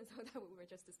that we were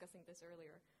just discussing this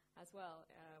earlier as well.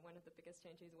 One of the biggest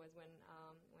changes was when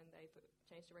they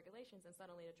changed the regulations and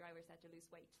suddenly the drivers had to lose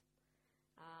weight.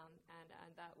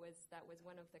 And that was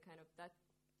one of the kind of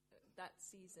that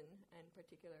season in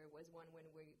particular was one when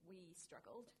we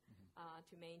struggled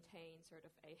to maintain sort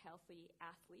of a healthy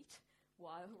athlete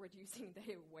while reducing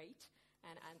their weight,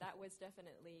 and that was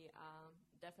definitely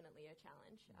a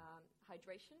challenge.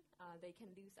 Hydration, they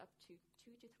can lose up to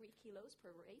 2 to 3 kilos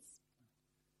per race,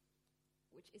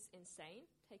 which is insane.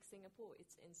 Take Singapore,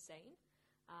 it's insane.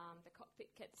 The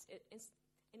cockpit gets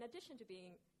in addition to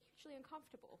being hugely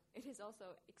uncomfortable, it is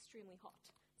also extremely hot.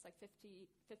 It's like 50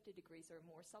 degrees or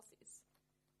more Celsius.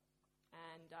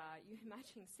 And you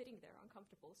imagine sitting there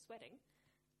uncomfortable, sweating,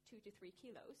 2 to 3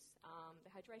 kilos.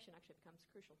 The hydration actually becomes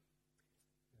crucial.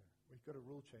 Yeah. We've got a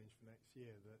rule change for next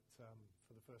year that,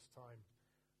 for the first time,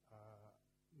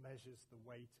 measures the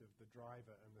weight of the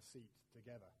driver and the seat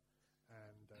together.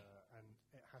 And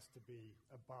it has to be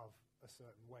above a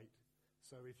certain weight.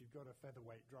 So if you've got a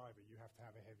featherweight driver, you have to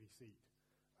have a heavy seat.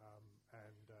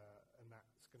 And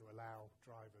that's going to allow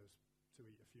drivers to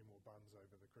eat a few more buns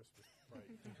over the Christmas break.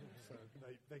 So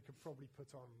they could probably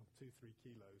put on 2-3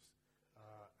 kilos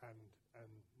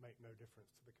and make no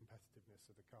difference to the competitiveness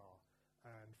of the car.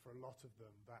 And for a lot of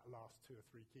them, that last 2 or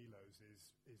 3 kilos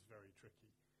is very tricky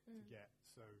to get.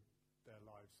 So their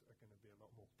lives are going to be a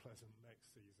lot more pleasant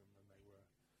next season than they were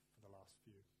for the last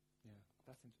few. Yeah,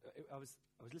 that's I was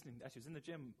listening. Actually, I was in the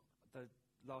gym. The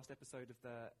last episode of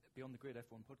the Beyond the Grid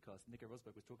F1 podcast, Nico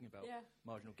Rosberg was talking about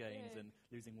marginal gains and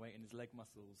losing weight in his leg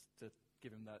muscles to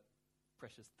give him that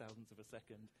precious thousandth of a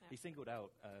second. Yeah. He singled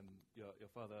out your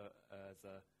father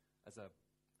as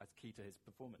key to his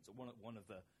performance, or one of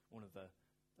the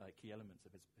key elements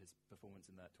of his performance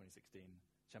in that 2016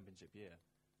 championship year.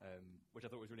 Which I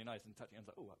thought was really nice and touching. I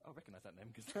was like, oh, I recognise that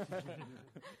name because you're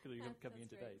coming in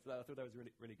today. So I thought that was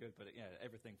really, really good. But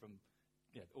everything from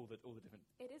all the different.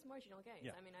 It is marginal gains.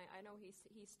 Yeah. I mean, I know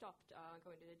he stopped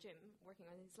going to the gym, working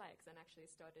on his legs, and actually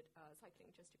started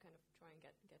cycling just to kind of try and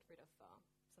get rid of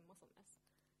some muscle mass,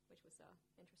 which was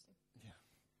interesting. Yeah.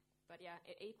 But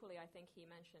equally, I think he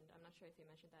mentioned. I'm not sure if he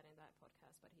mentioned that in that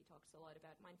podcast, but he talks a lot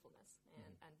about mindfulness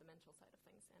and the mental side of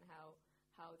things and how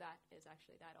that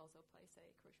also plays a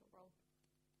crucial role.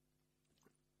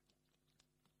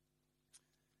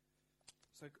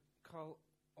 So, Carl,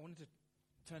 I wanted to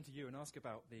turn to you and ask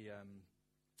about the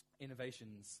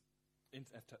innovations in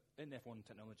F1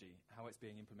 technology, how it's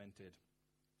being implemented.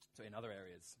 So, in other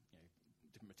areas,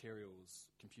 different materials,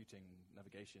 computing,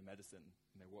 navigation, medicine.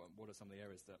 What are some of the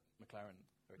areas that McLaren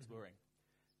are exploring?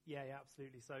 Yeah,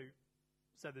 absolutely. So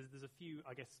there's a few,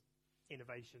 I guess,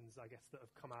 innovations, that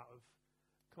have come out of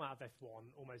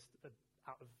F1 almost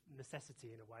out of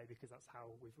necessity in a way, because that's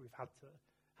how we've had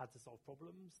to solve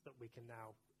problems that we can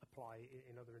now apply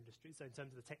in other industries. So in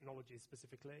terms of the technology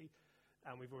specifically,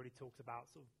 we've already talked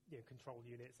about sort of control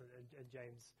units, and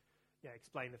James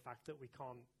explained the fact that we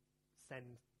can't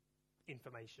send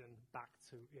information back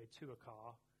to a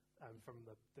car from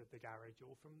the garage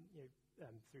or from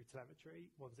through telemetry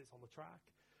once it's on the track.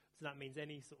 So that means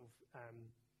any sort of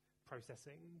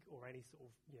processing or any sort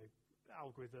of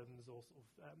algorithms or sort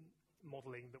of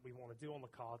modelling that we want to do on the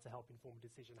car to help inform a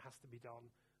decision has to be done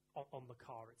on the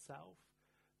car itself.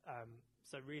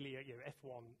 So really,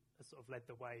 F1 has sort of led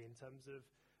the way in terms of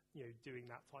doing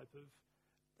that type of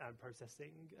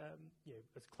processing,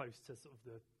 as close to sort of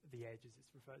the edge, as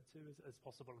it's referred to, as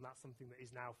possible. And that's something that is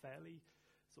now fairly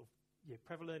sort of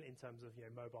prevalent in terms of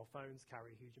mobile phones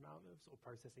carry a huge amount of sort of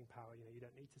processing power. You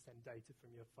don't need to send data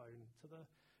from your phone to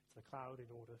the cloud in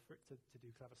order for it to do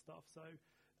clever stuff. So,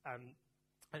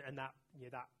 and that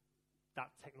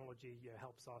technology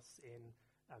helps us in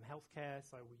healthcare.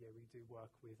 So we do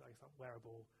work with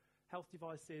wearable health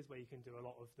devices where you can do a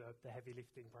lot of the heavy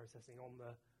lifting processing on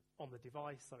the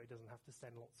device, so it doesn't have to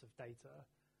send lots of data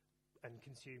and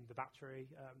consume the battery.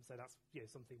 So that's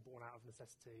something born out of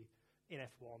necessity in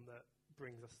F1 that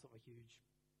brings us sort of a huge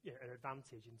an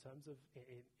advantage in terms of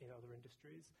in other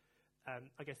industries.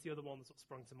 I guess the other one that sort of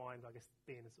sprung to mind, I guess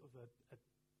being a sort of a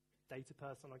data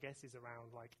person, I guess, is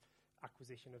around like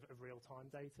acquisition of real-time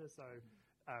data. So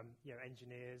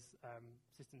engineers,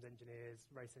 systems engineers,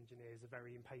 race engineers are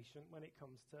very impatient when it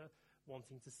comes to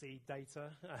wanting to see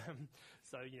data.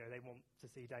 So they want to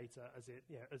see data as it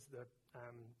as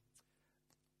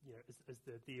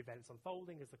the events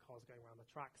unfolding, as the cars going around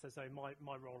the track. So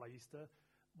my role, I used to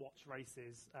watch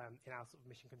races in our sort of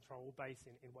mission control base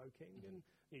in Woking, and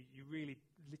you really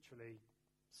literally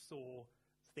saw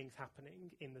things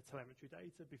happening in the telemetry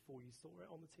data before you saw it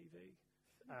on the TV.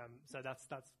 So that's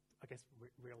I guess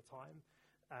real time,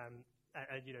 and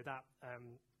that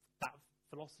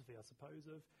philosophy, I suppose,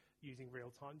 of using real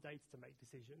time data to make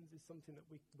decisions is something that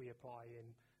we apply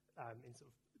in sort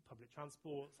of public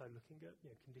transport. So looking at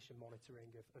condition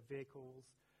monitoring of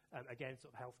vehicles, again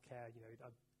sort of healthcare.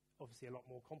 Obviously a lot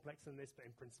more complex than this, but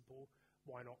in principle,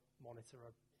 why not monitor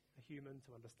a human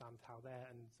to understand how they're,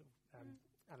 and sort of,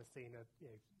 Annastiina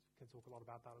can talk a lot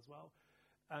about that as well.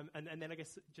 And then I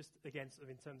guess just again sort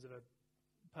of in terms of a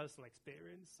personal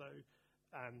experience. So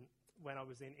when I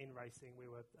was in racing, we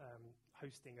were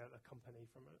hosting a company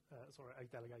a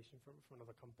delegation from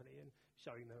another company, and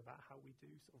showing them about how we do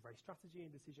sort of race strategy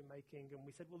and decision making. And we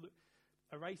said, well, look,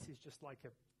 a race is just like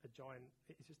a giant.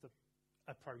 It's just a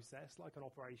process, like an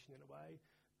operation in a way,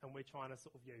 and we're trying to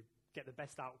sort of get the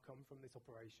best outcome from this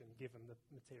operation given the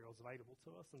materials available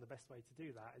to us. And the best way to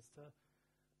do that is to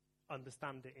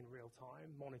understand it in real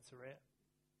time, monitor it,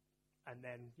 and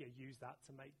then use that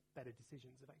to make better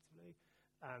decisions effectively.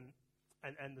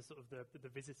 And the sort of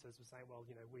the visitors were saying, well,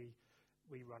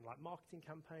 we run like marketing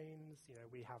campaigns,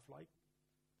 we have like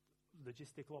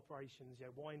logistical operations.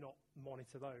 Why not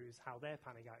monitor those, how they're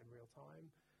panning out in real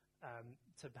time,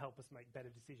 to help us make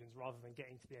better decisions, rather than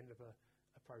getting to the end of a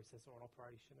process or an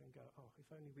operation and go, oh, if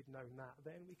only we'd known that,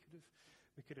 then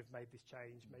we could have made this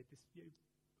change, made this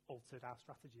altered our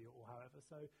strategy or however.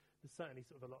 So there's certainly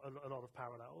sort of a lot of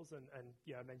parallels, and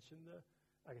I mentioned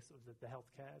I guess sort of the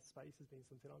healthcare space has been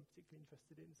something I'm particularly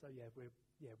interested in. So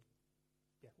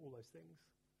all those things.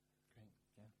 Great,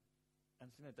 yeah.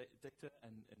 And data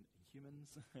and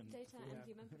humans. Data and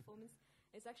human performance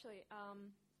is actually.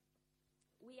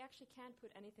 We actually can't put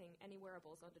any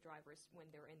wearables on the drivers when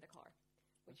they're in the car,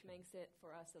 which makes it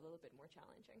for us a little bit more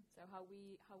challenging. So how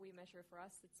we measure, for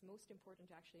us, it's most important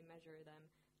to actually measure them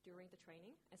during the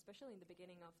training, especially in the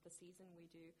beginning of the season. We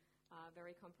do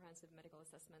very comprehensive medical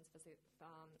assessments,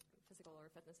 physical or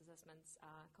fitness assessments,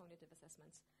 cognitive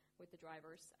assessments with the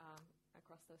drivers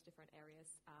across those different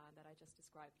areas that I just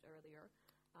described earlier.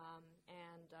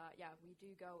 We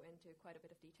do go into quite a bit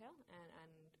of detail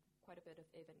and quite a bit of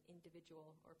even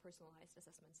individual or personalized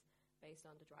assessments based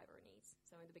on the driver needs.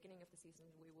 So in the beginning of the season,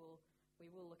 we will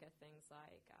look at things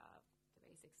like the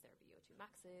basics, their VO2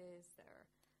 maxes, their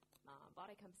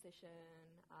body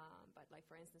composition, but like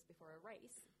for instance, before a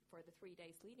race, for the 3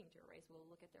 days leading to a race, we'll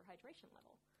look at their hydration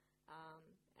level,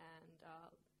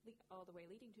 all the way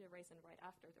leading to the race and right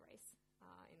after the race,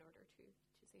 in order to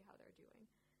see how they're doing.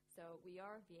 So we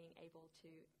are being able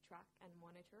to track and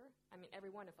monitor. I mean,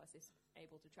 every one of us is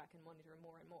able to track and monitor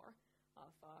more and more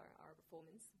of our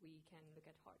performance. We can look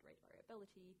at heart rate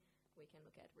variability. We can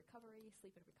look at recovery.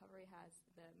 Sleep and recovery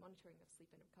the monitoring of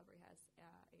sleep and recovery has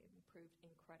improved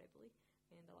incredibly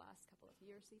in the last couple of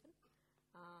years even.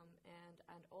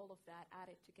 And all of that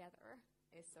added together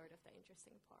is sort of the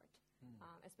interesting part,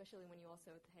 especially when you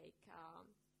also take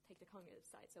the cognitive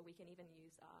side. So we can even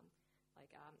use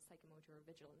psychomotor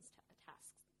vigilance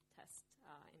test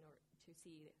in order to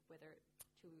see whether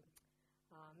to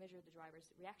measure the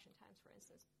driver's reaction times, for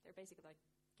instance. They're basically like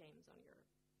games on your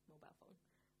mobile phone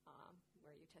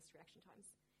where you test reaction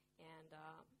times. And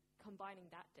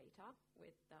combining that data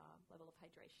with the level of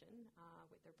hydration,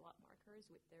 with their blood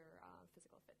markers, with their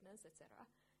physical fitness, etc.,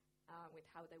 with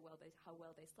how well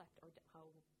they slept, or how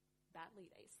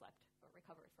badly they slept or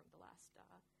recovered from the last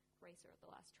race or the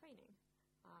last training.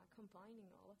 Combining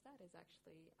all of that is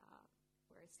actually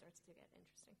where it starts to get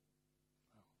interesting.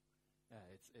 Wow. Yeah,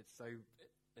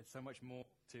 it's so much more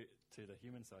to the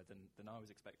human side than I was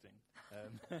expecting.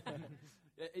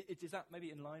 Is that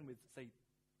maybe in line with, say,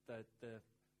 the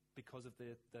because of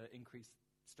the increased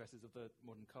stresses of the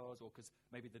modern cars, or because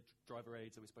maybe the driver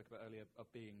aids that we spoke about earlier are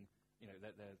being,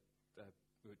 they're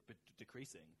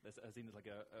decreasing? There seems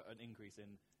like an increase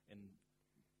in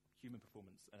human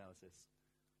performance analysis.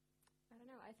 I don't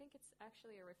know. I think it's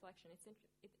actually a reflection. It's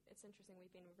interesting.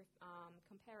 We've been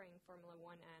comparing Formula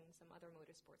One and some other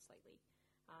motorsports lately,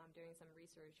 doing some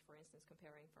research, for instance,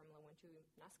 comparing Formula One to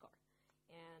NASCAR.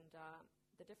 And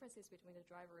the differences between the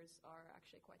drivers are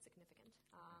actually quite significant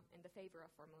in the favor of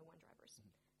Formula One drivers.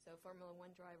 Mm-hmm. So Formula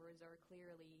One drivers are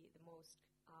clearly the most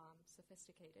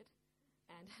sophisticated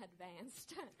and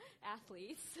advanced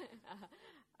athletes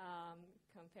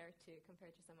compared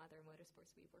to some other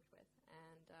motorsports we've worked with.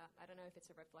 And I don't know if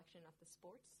it's a reflection of the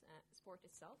sport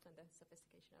itself and the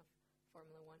sophistication of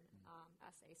Formula One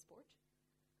as a sport.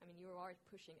 I mean, you are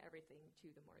pushing everything to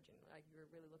the margin. Like, you're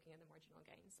really looking at the marginal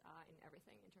gains in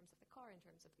everything, in terms of the car, in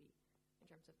terms of the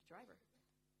driver.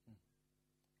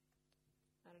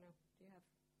 I don't know. Do you have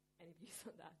any views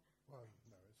on that? Well,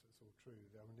 no, it's all true.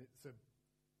 I mean, it's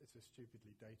a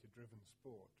stupidly data-driven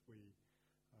sport.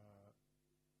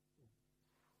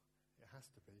 It has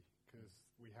to be, because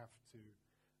we have to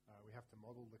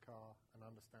model the car and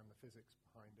understand the physics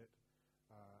behind it,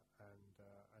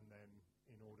 and then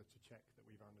in order to check that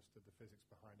we've understood the physics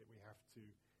behind it, we have to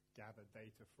gather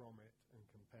data from it and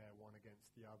compare one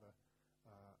against the other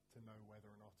to know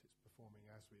whether or not it's performing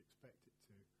as we expect it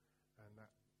to, and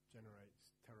that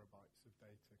generates terabytes of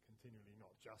data continually,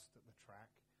 not just at the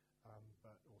track,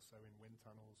 but also in wind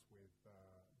tunnels with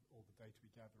all the data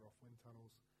we gather off wind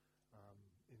tunnels,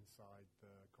 inside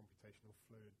the computational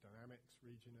fluid dynamics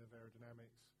region of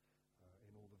aerodynamics,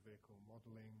 in all the vehicle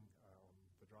modeling, on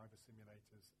the driver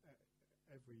simulators.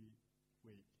 Every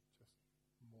week, just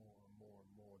more and more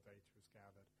and more data is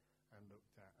gathered and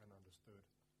looked at and understood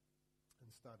and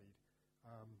studied.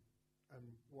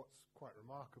 And what's quite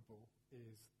remarkable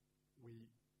is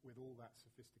with all that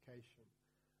sophistication,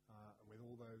 and with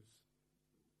all those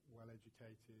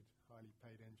well-educated, highly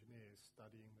paid engineers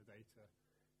studying the data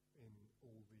in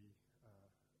all the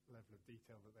level of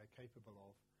detail that they're capable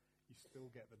of, you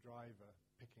still get the driver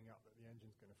picking up that the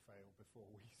engine's going to fail before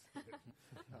we see it,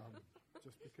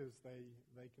 just because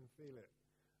they can feel it,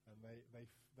 and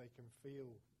they can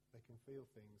feel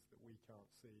things that we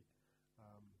can't see,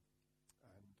 and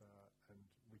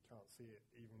we can't see it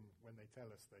even when they tell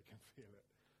us they can feel it.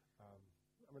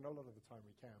 I mean, a lot of the time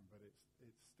we can, but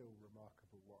it's still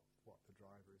remarkable what the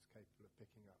driver is capable of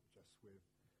picking up just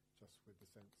with the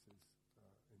senses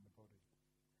in the body.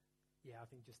 Yeah, I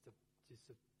think just to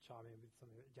chime in with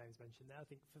something that James mentioned there, I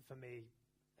think for me,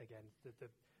 again, the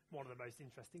one of the most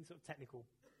interesting sort of technical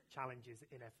challenges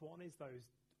in F1 is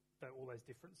all those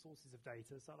different sources of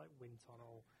data, so like wind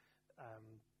tunnel,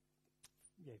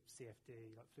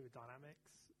 CFD, like fluid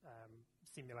dynamics,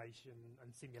 simulation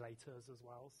and simulators as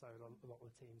well. So a lot of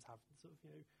the teams have sort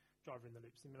of driver in the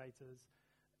loop simulators,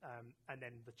 and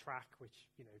then the track, which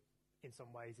in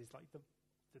some ways is like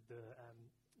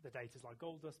the data's like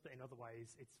gold dust, but in other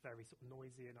ways it's very sort of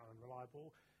noisy and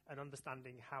unreliable. And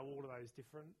understanding how all of those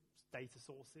different data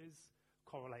sources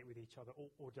correlate with each other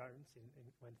or don't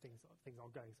when things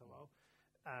aren't going so well.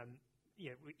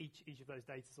 Each of those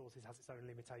data sources has its own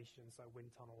limitations. So wind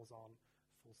tunnels aren't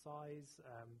full size.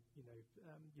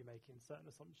 You're making certain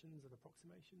assumptions and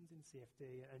approximations in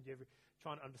CFD, and you're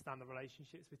trying to understand the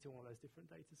relationships between all those different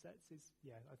data sets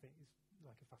I think is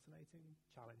like a fascinating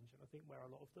challenge, and I think where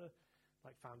a lot of the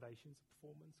foundations of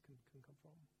performance can come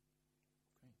from.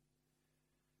 Great.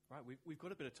 Right, we've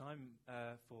got a bit of time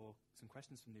for some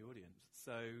questions from the audience.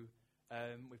 So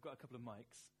we've got a couple of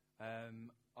mics. I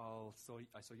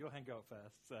saw your hand go up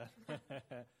first,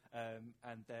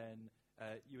 and then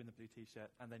you in the blue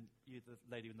T-shirt, and then you, the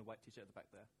lady in the white T-shirt at the back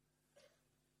there.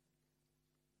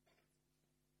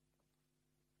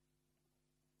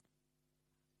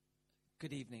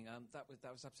 Good evening. That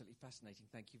was absolutely fascinating.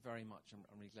 Thank you very much. I'm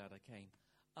really glad I came.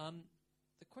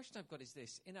 The question I've got is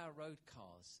this. In our road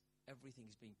cars, everything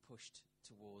is being pushed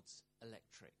towards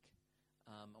electric.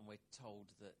 And we're told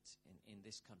that in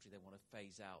this country they want to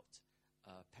phase out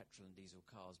petrol and diesel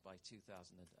cars by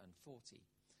 2040.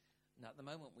 Now, at the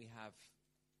moment we have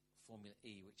Formula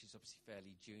E, which is obviously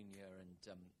fairly junior and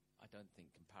I don't think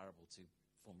comparable to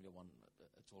Formula One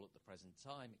at all at the present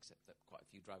time, except that quite a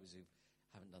few drivers who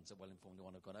haven't done so well in Formula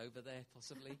One have gone over there,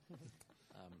 possibly.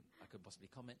 I could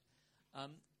possibly comment.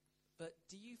 But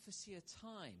do you foresee a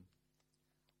time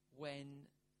when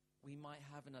we might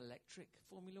have an electric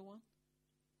Formula One?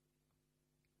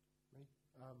 Me?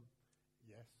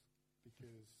 yes,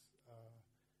 because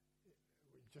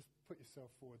just put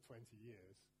yourself forward 20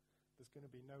 years, there's going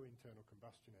to be no internal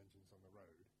combustion engines on the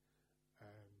road,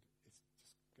 and it's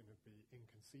just going to be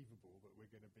inconceivable that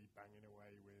we're going to be banging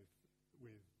away with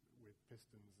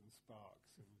pistons and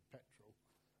sparks and petrol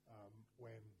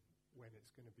when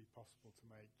it's going to be possible to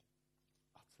make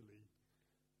utterly,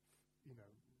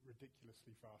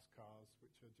 ridiculously fast cars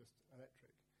which are just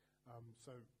electric.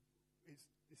 So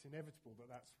it's inevitable that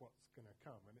that's what's going to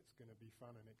come, and it's going to be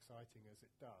fun and exciting as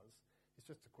it does. It's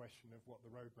just a question of what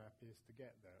the roadmap is to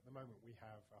get there. At the moment, we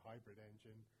have a hybrid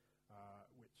engine,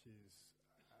 which is,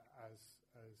 as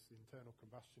internal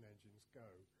combustion engines go,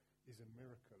 is a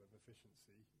miracle of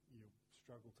efficiency. You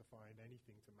struggle to find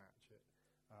anything to match it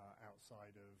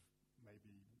outside of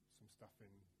maybe some stuff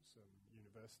in some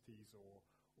universities or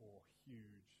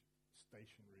huge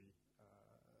stationary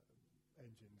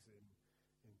engines in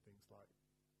things like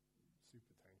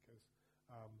super tankers.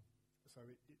 So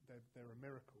they're a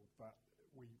miracle, but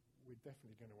we're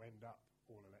definitely going to end up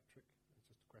all electric. It's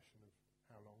just a question of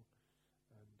how long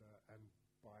and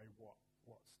by what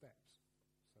steps.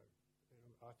 So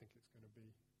I think it's going to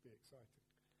be exciting.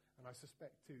 And I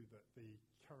suspect too that the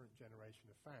current generation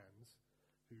of fans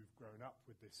who've grown up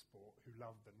with this sport, who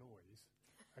love the noise,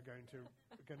 are going to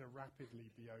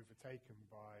rapidly be overtaken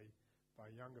by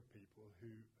younger people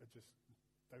who just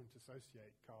don't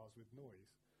associate cars with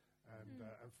noise. And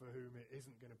for whom it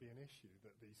isn't going to be an issue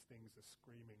that these things are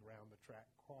screaming round the track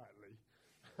quietly.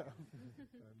 I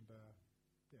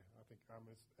think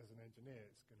as an engineer,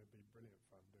 it's going to be brilliant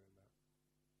fun doing that.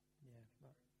 Yeah,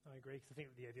 I agree, because I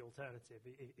think the alternative,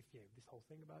 if this whole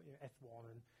thing about F1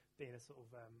 and being a sort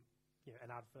of an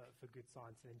advert for good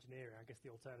science and engineering, I guess the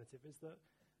alternative is that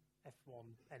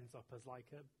F1 ends up as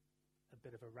like a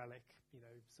bit of a relic,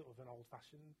 sort of an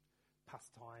old-fashioned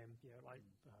pastime, I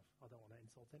don't want to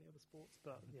insult any other sports,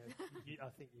 but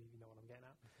I think you know what I'm getting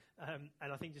at.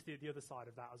 And I think just the other side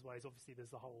of that as well is obviously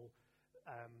there's the whole,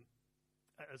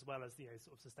 as well as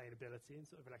sort of sustainability and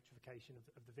sort of electrification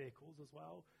of the vehicles as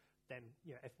well. Then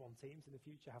F1 teams in the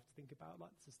future have to think about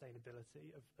like the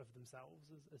sustainability of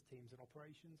themselves as teams and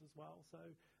operations as well. So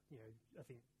I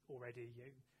think already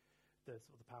the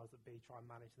sort of the powers that be try and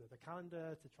manage the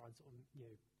calendar to try and sort of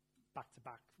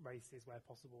back-to-back races where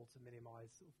possible to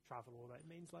minimise sort of travel, or that it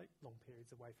means like long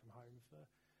periods away from home for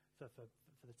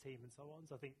the team and so on.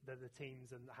 So I think the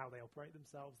teams and how they operate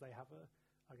themselves, they have a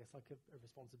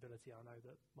responsibility. I know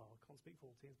that, well, I can't speak for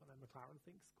all teams, but I know McLaren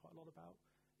thinks quite a lot about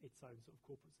its own sort of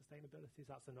corporate sustainability. So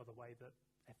that's another way that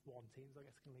F1 teams, I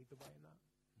guess, can lead the way in that.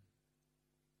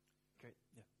 Great,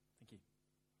 yeah, thank you.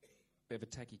 Bit of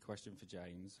a techie question for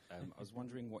James. I was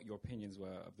wondering what your opinions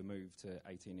were of the move to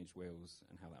 18-inch wheels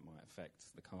and how that might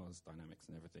affect the car's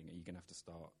dynamics and everything. Are you going to have to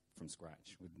start from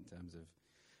scratch in terms of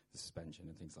the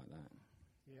suspension and things like that?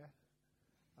 Yeah.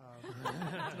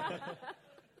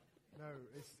 No,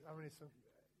 it's a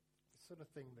sort of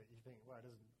thing that you think, well,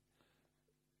 it doesn't.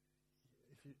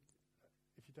 If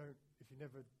you've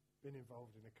never been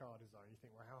involved in a car design, you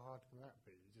think, well, how hard can that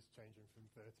be? You're just changing from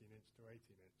 13-inch to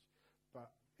 18-inch.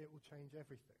 But it will change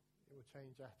everything. It will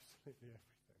change absolutely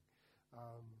everything.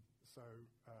 A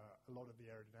lot of the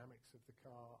aerodynamics of the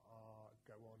car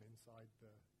go on inside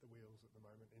the wheels at the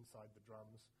moment, inside the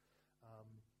drums, and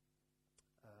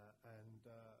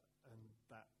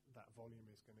that volume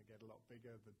is going to get a lot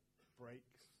bigger. The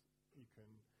brakes,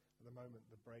 at the moment,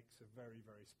 the brakes are very,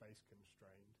 very space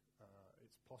constrained.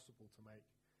 It's possible to make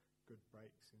good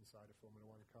brakes inside a Formula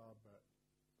One car, but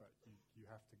you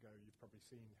have to go. You've probably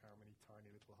seen how many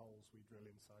tiny little holes we drill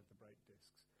inside the brake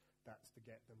discs. That's to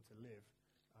get them to live,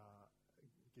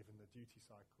 given the duty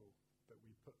cycle that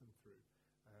we put them through.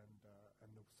 And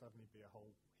there'll suddenly be a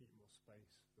whole heap more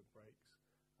space for brakes.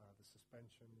 The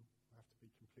suspension will have to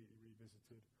be completely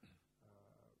revisited.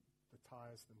 The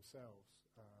tyres themselves,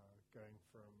 going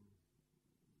from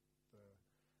the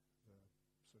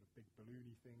sort of big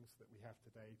balloony things that we have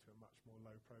today to a much more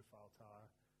low-profile tyre,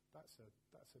 that's a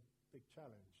big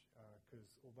challenge,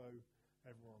 because although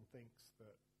everyone thinks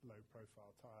that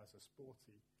low-profile tyres are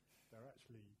sporty, they're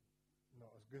actually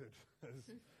not as good as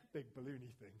big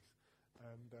balloony things.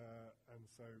 And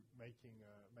so making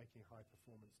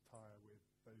high-performance tyre with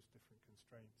those different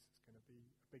constraints is going to be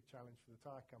a big challenge for the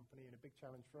tyre company and a big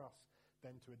challenge for us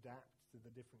then to adapt to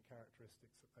the different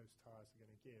characteristics that those tyres are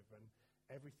going to give. And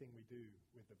everything we do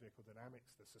with the vehicle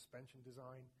dynamics, the suspension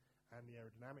design and the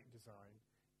aerodynamic design,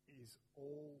 is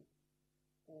all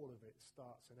of it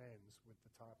starts and ends with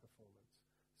the tyre performance.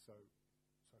 So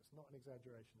it's not an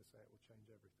exaggeration to say it will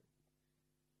change everything.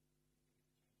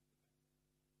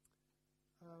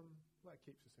 Well, it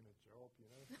keeps us in a job, you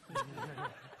know.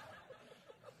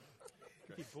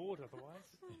 Could be bored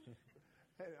otherwise.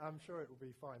 Hey, I'm sure it will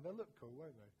be fine. They'll look cool,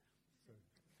 won't they? So.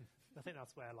 I think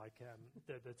that's where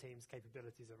the team's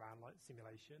capabilities around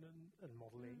simulation and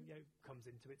modelling comes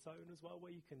into its own as well.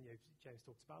 Where you can, James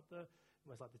talked about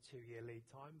almost like the 2-year lead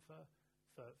time for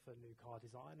new car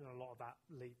design, and a lot of that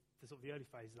the early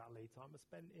phase of that lead time was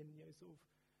spent in sort of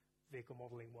vehicle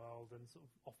modelling world and sort of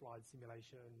offline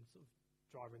simulation, sort of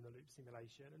driver in the loop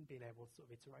simulation, and being able to sort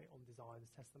of iterate on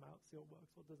designs, test them out, see what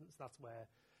works, what doesn't. So that's where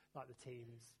the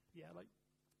team's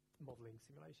modelling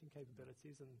simulation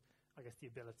capabilities and I guess the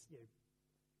ability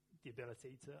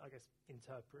to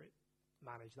interpret,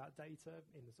 manage that data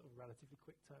in a sort of relatively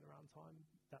quick turnaround time.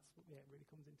 That's what it really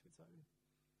comes into its own.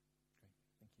 Great,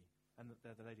 thank you. And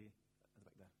the lady at the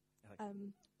back there.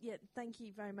 Thank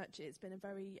you very much. It's been a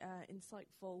very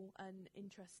insightful and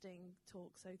interesting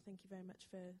talk, so thank you very much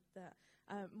for that.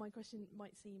 My question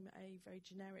might seem a very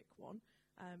generic one,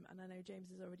 and I know James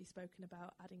has already spoken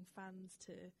about adding fans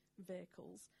to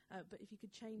vehicles, but if you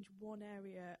could change one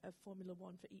area of Formula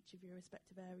One for each of your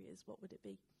respective areas, what would it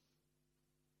be?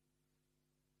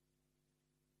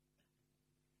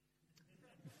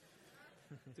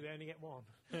 Do we only get one?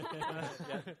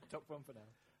 Top one for now.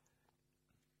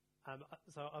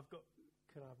 So I've got.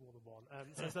 Can I have more than one?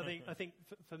 So I think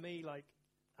for me,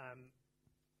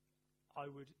 I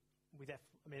would with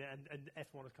and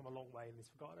F1 has come a long way in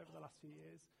this regard over the last few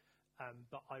years,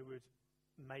 but I would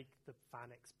make the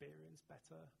fan experience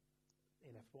better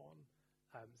in F1.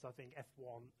 So I think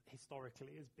F1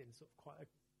 historically has been sort of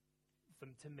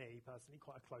to me personally,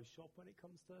 quite a closed shop when it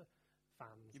comes to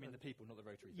fans. You mean the people, not the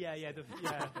rotary? Yeah.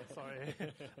 Sorry,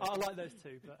 I like those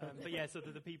too. But yeah, so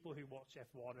the people who watch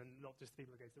F1 and not just the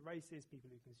people who go to the races,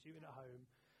 people who consume it at home.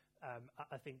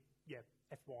 I think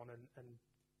F1 and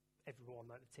everyone,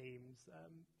 like the teams,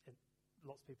 and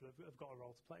lots of people have got a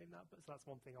role to play in that. But so that's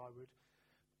one thing I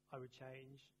would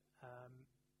change.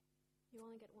 You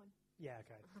only get one. Yeah,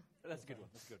 okay. That's a good one.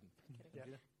 That's a good one. Yeah.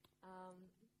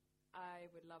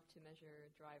 I would love to measure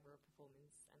driver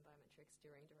performance and biometrics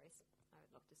during the race. I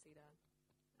would love to see that.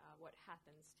 What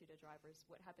happens to the drivers,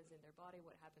 what happens in their body,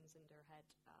 what happens in their head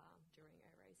during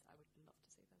a race. I would love to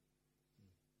see that.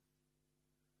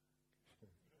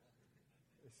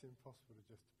 It's impossible to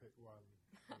just pick one.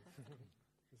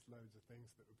 There's loads of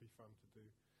things that would be fun to do.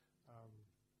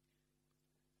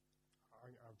 I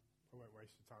won't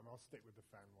waste your time. I'll stick with the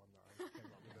fan one that I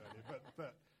came up with earlier.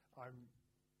 But I'm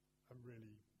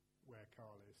really where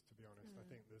Carl is, to be honest. I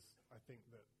think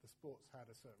that the sport's had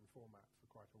a certain format for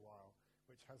quite a while,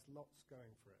 which has lots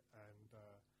going for it,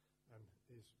 and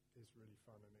is really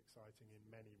fun and exciting in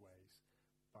many ways.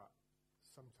 But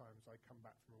sometimes I come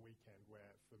back from a weekend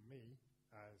where, for me,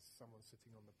 as someone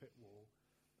sitting on the pit wall,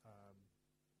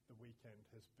 the weekend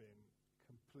has been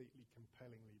completely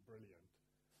compellingly brilliant,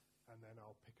 and then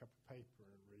I'll pick up a paper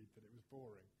and read that it was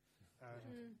boring.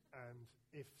 And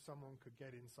if someone could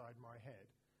get inside my head,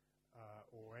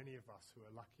 or any of us who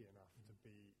are lucky enough to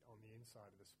be on the inside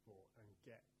of the sport and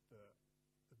get the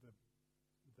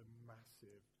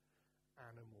massive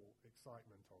animal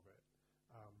excitement of it,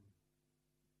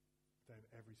 then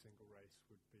every single race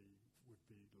would be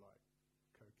like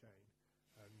cocaine,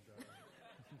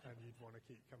 and you'd want to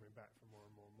keep coming back for more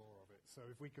and more and more of it. So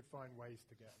if we could find ways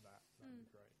to get that, that'd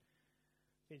be great.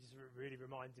 It just really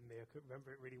reminded me. I could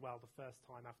remember it really well. The first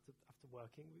time after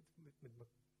working with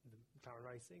McLaren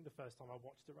Racing, the first time I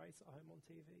watched a race at home on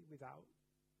TV without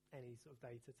any sort of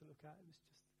data to look at, it was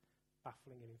just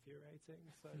baffling and infuriating.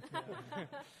 So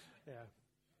yeah.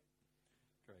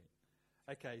 Great.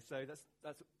 Okay, so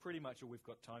that's pretty much all we've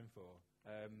got time for.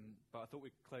 But I thought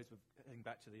we'd close with heading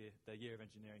back to the Year of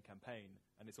Engineering campaign,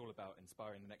 and it's all about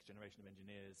inspiring the next generation of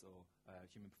engineers or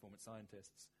human performance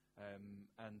scientists.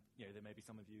 And there may be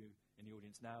some of you in the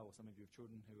audience now, or some of you have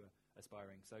children who are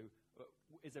aspiring. So,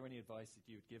 is there any advice that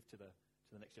you would give to the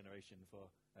next generation for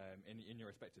in your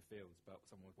respective fields, about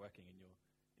someone working in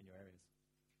your areas?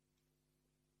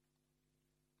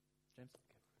 James?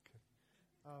 Okay.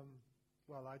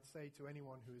 Well, I'd say to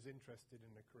anyone who is interested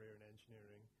in a career in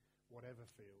engineering, whatever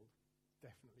field,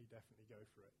 definitely go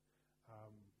for it,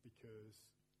 because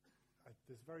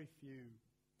there's very few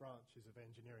branches of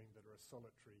engineering that are a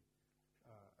solitary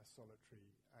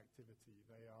activity.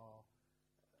 They are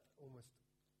almost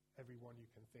every one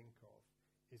you can think of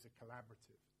is a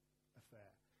collaborative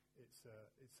affair. It's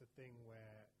a thing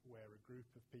where a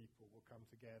group of people will come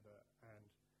together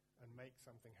and make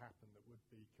something happen that would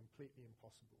be completely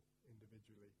impossible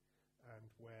individually, and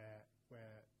where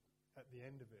at the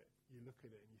end of it you look at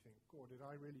it and you think, God, did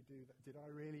I really do that? Did I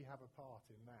really have a part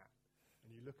in that? and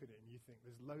you look at it and you think,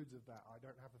 there's loads of that. I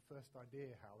don't have the first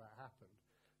idea how that happened.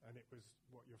 And it was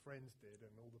what your friends did and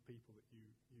all the people that you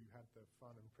had the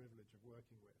fun and privilege of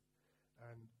working with.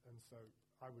 And so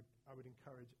I would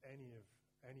encourage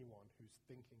anyone who's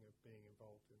thinking of being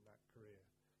involved in that career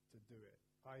to do it.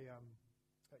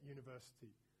 At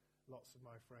university, lots of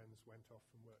my friends went off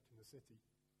and worked in the city,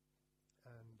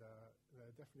 and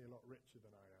they're definitely a lot richer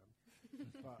than I am.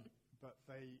 but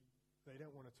they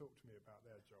don't want to talk to me about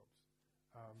their jobs.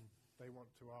 They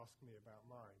want to ask me about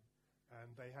mine,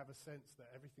 and they have a sense that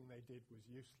everything they did was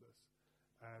useless,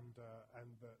 and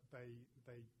that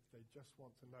they just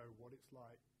want to know what it's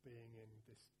like being in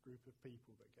this group of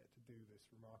people that get to do this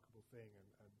remarkable thing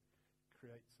and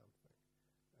create something.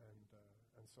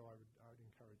 And so I would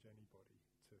encourage anybody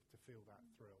to feel that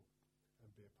thrill and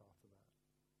be a part of that.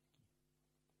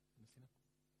 Annastiina?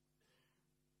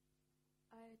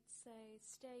 I'd say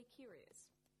stay curious.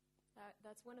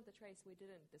 That's one of the traits we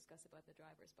didn't discuss about the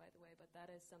drivers, by the way, but that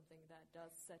is something that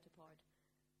does set apart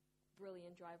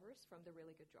brilliant drivers from the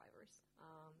really good drivers.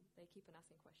 They keep on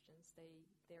asking questions.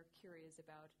 They're curious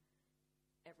about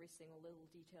every single little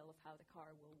detail of how the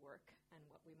car will work and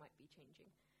what we might be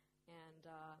changing. And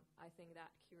I think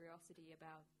that curiosity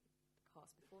about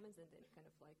car's performance and then kind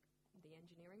of like the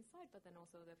engineering side, but then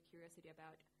also the curiosity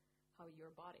about how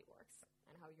your body works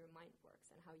and how your mind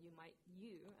works and how you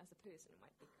as a person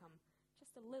might become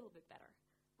just a little bit better.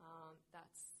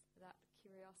 That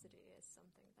curiosity is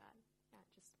something that,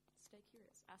 just stay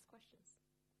curious, ask questions.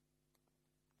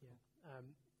 Yeah,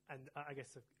 and I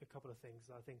guess a couple of things.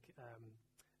 I think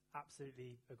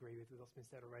absolutely agree with what's been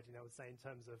said already. And I would say in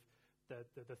terms of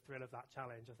the thrill of that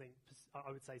challenge, I think I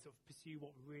would say sort of pursue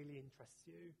what really interests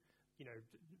you. You know,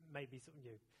 maybe sort of,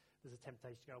 there's a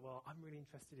temptation to go, well, I'm really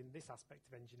interested in this aspect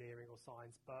of engineering or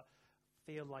science, but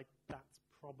feel like that's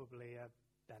probably a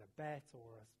better bet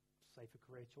or a safer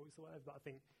career choice or whatever. But I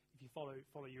think if you follow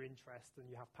your interest and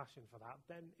you have passion for that,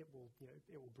 then it will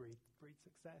breed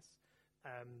success.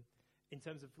 In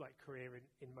terms of like career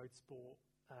in motorsport,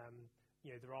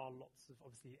 there are lots of,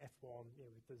 obviously F1,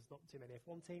 there's not too many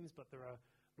F1 teams, but there are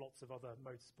lots of other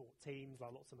motorsport teams,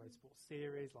 like lots of motorsport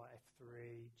series, like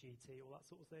F3, GT, all that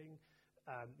sort of thing.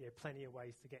 Plenty of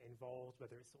ways to get involved,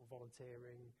 whether it's sort of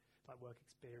volunteering, like work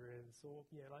experience, or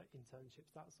like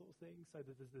internships, that sort of thing. So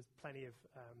there's plenty of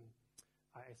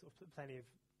plenty of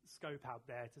scope out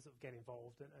there to sort of get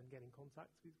involved and get in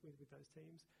contact with those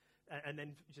teams. And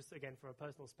then just again from a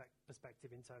personal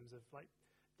perspective, in terms of like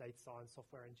data science,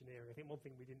 software engineering, I think one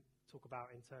thing we didn't talk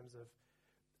about in terms of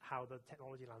how the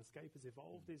technology landscape has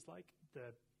evolved is like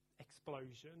the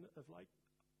explosion of like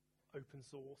open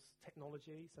source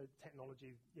technology. So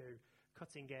technology,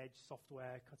 cutting edge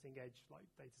software, cutting edge like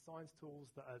data science tools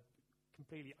that are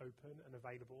completely open and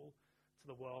available to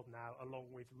the world now,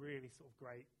 along with really sort of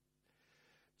great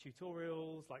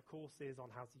tutorials, like courses on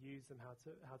how to use them, how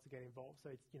to get involved. So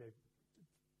it's,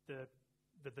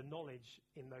 the knowledge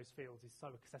in those fields is so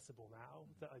accessible now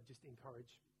that I just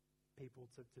encourage people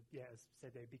to as I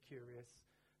said, be curious,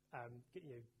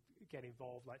 get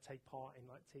involved, like take part in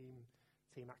like team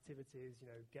activities,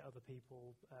 get other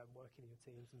people working in your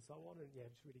teams and so on, and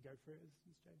just really go for it,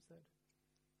 as James said.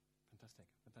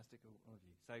 Fantastic, all of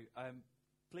you. So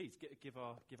please give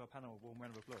our panel a warm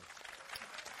round of applause.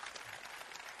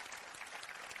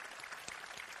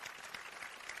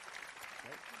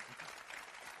 Great.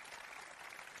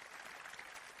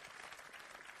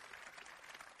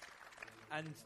 And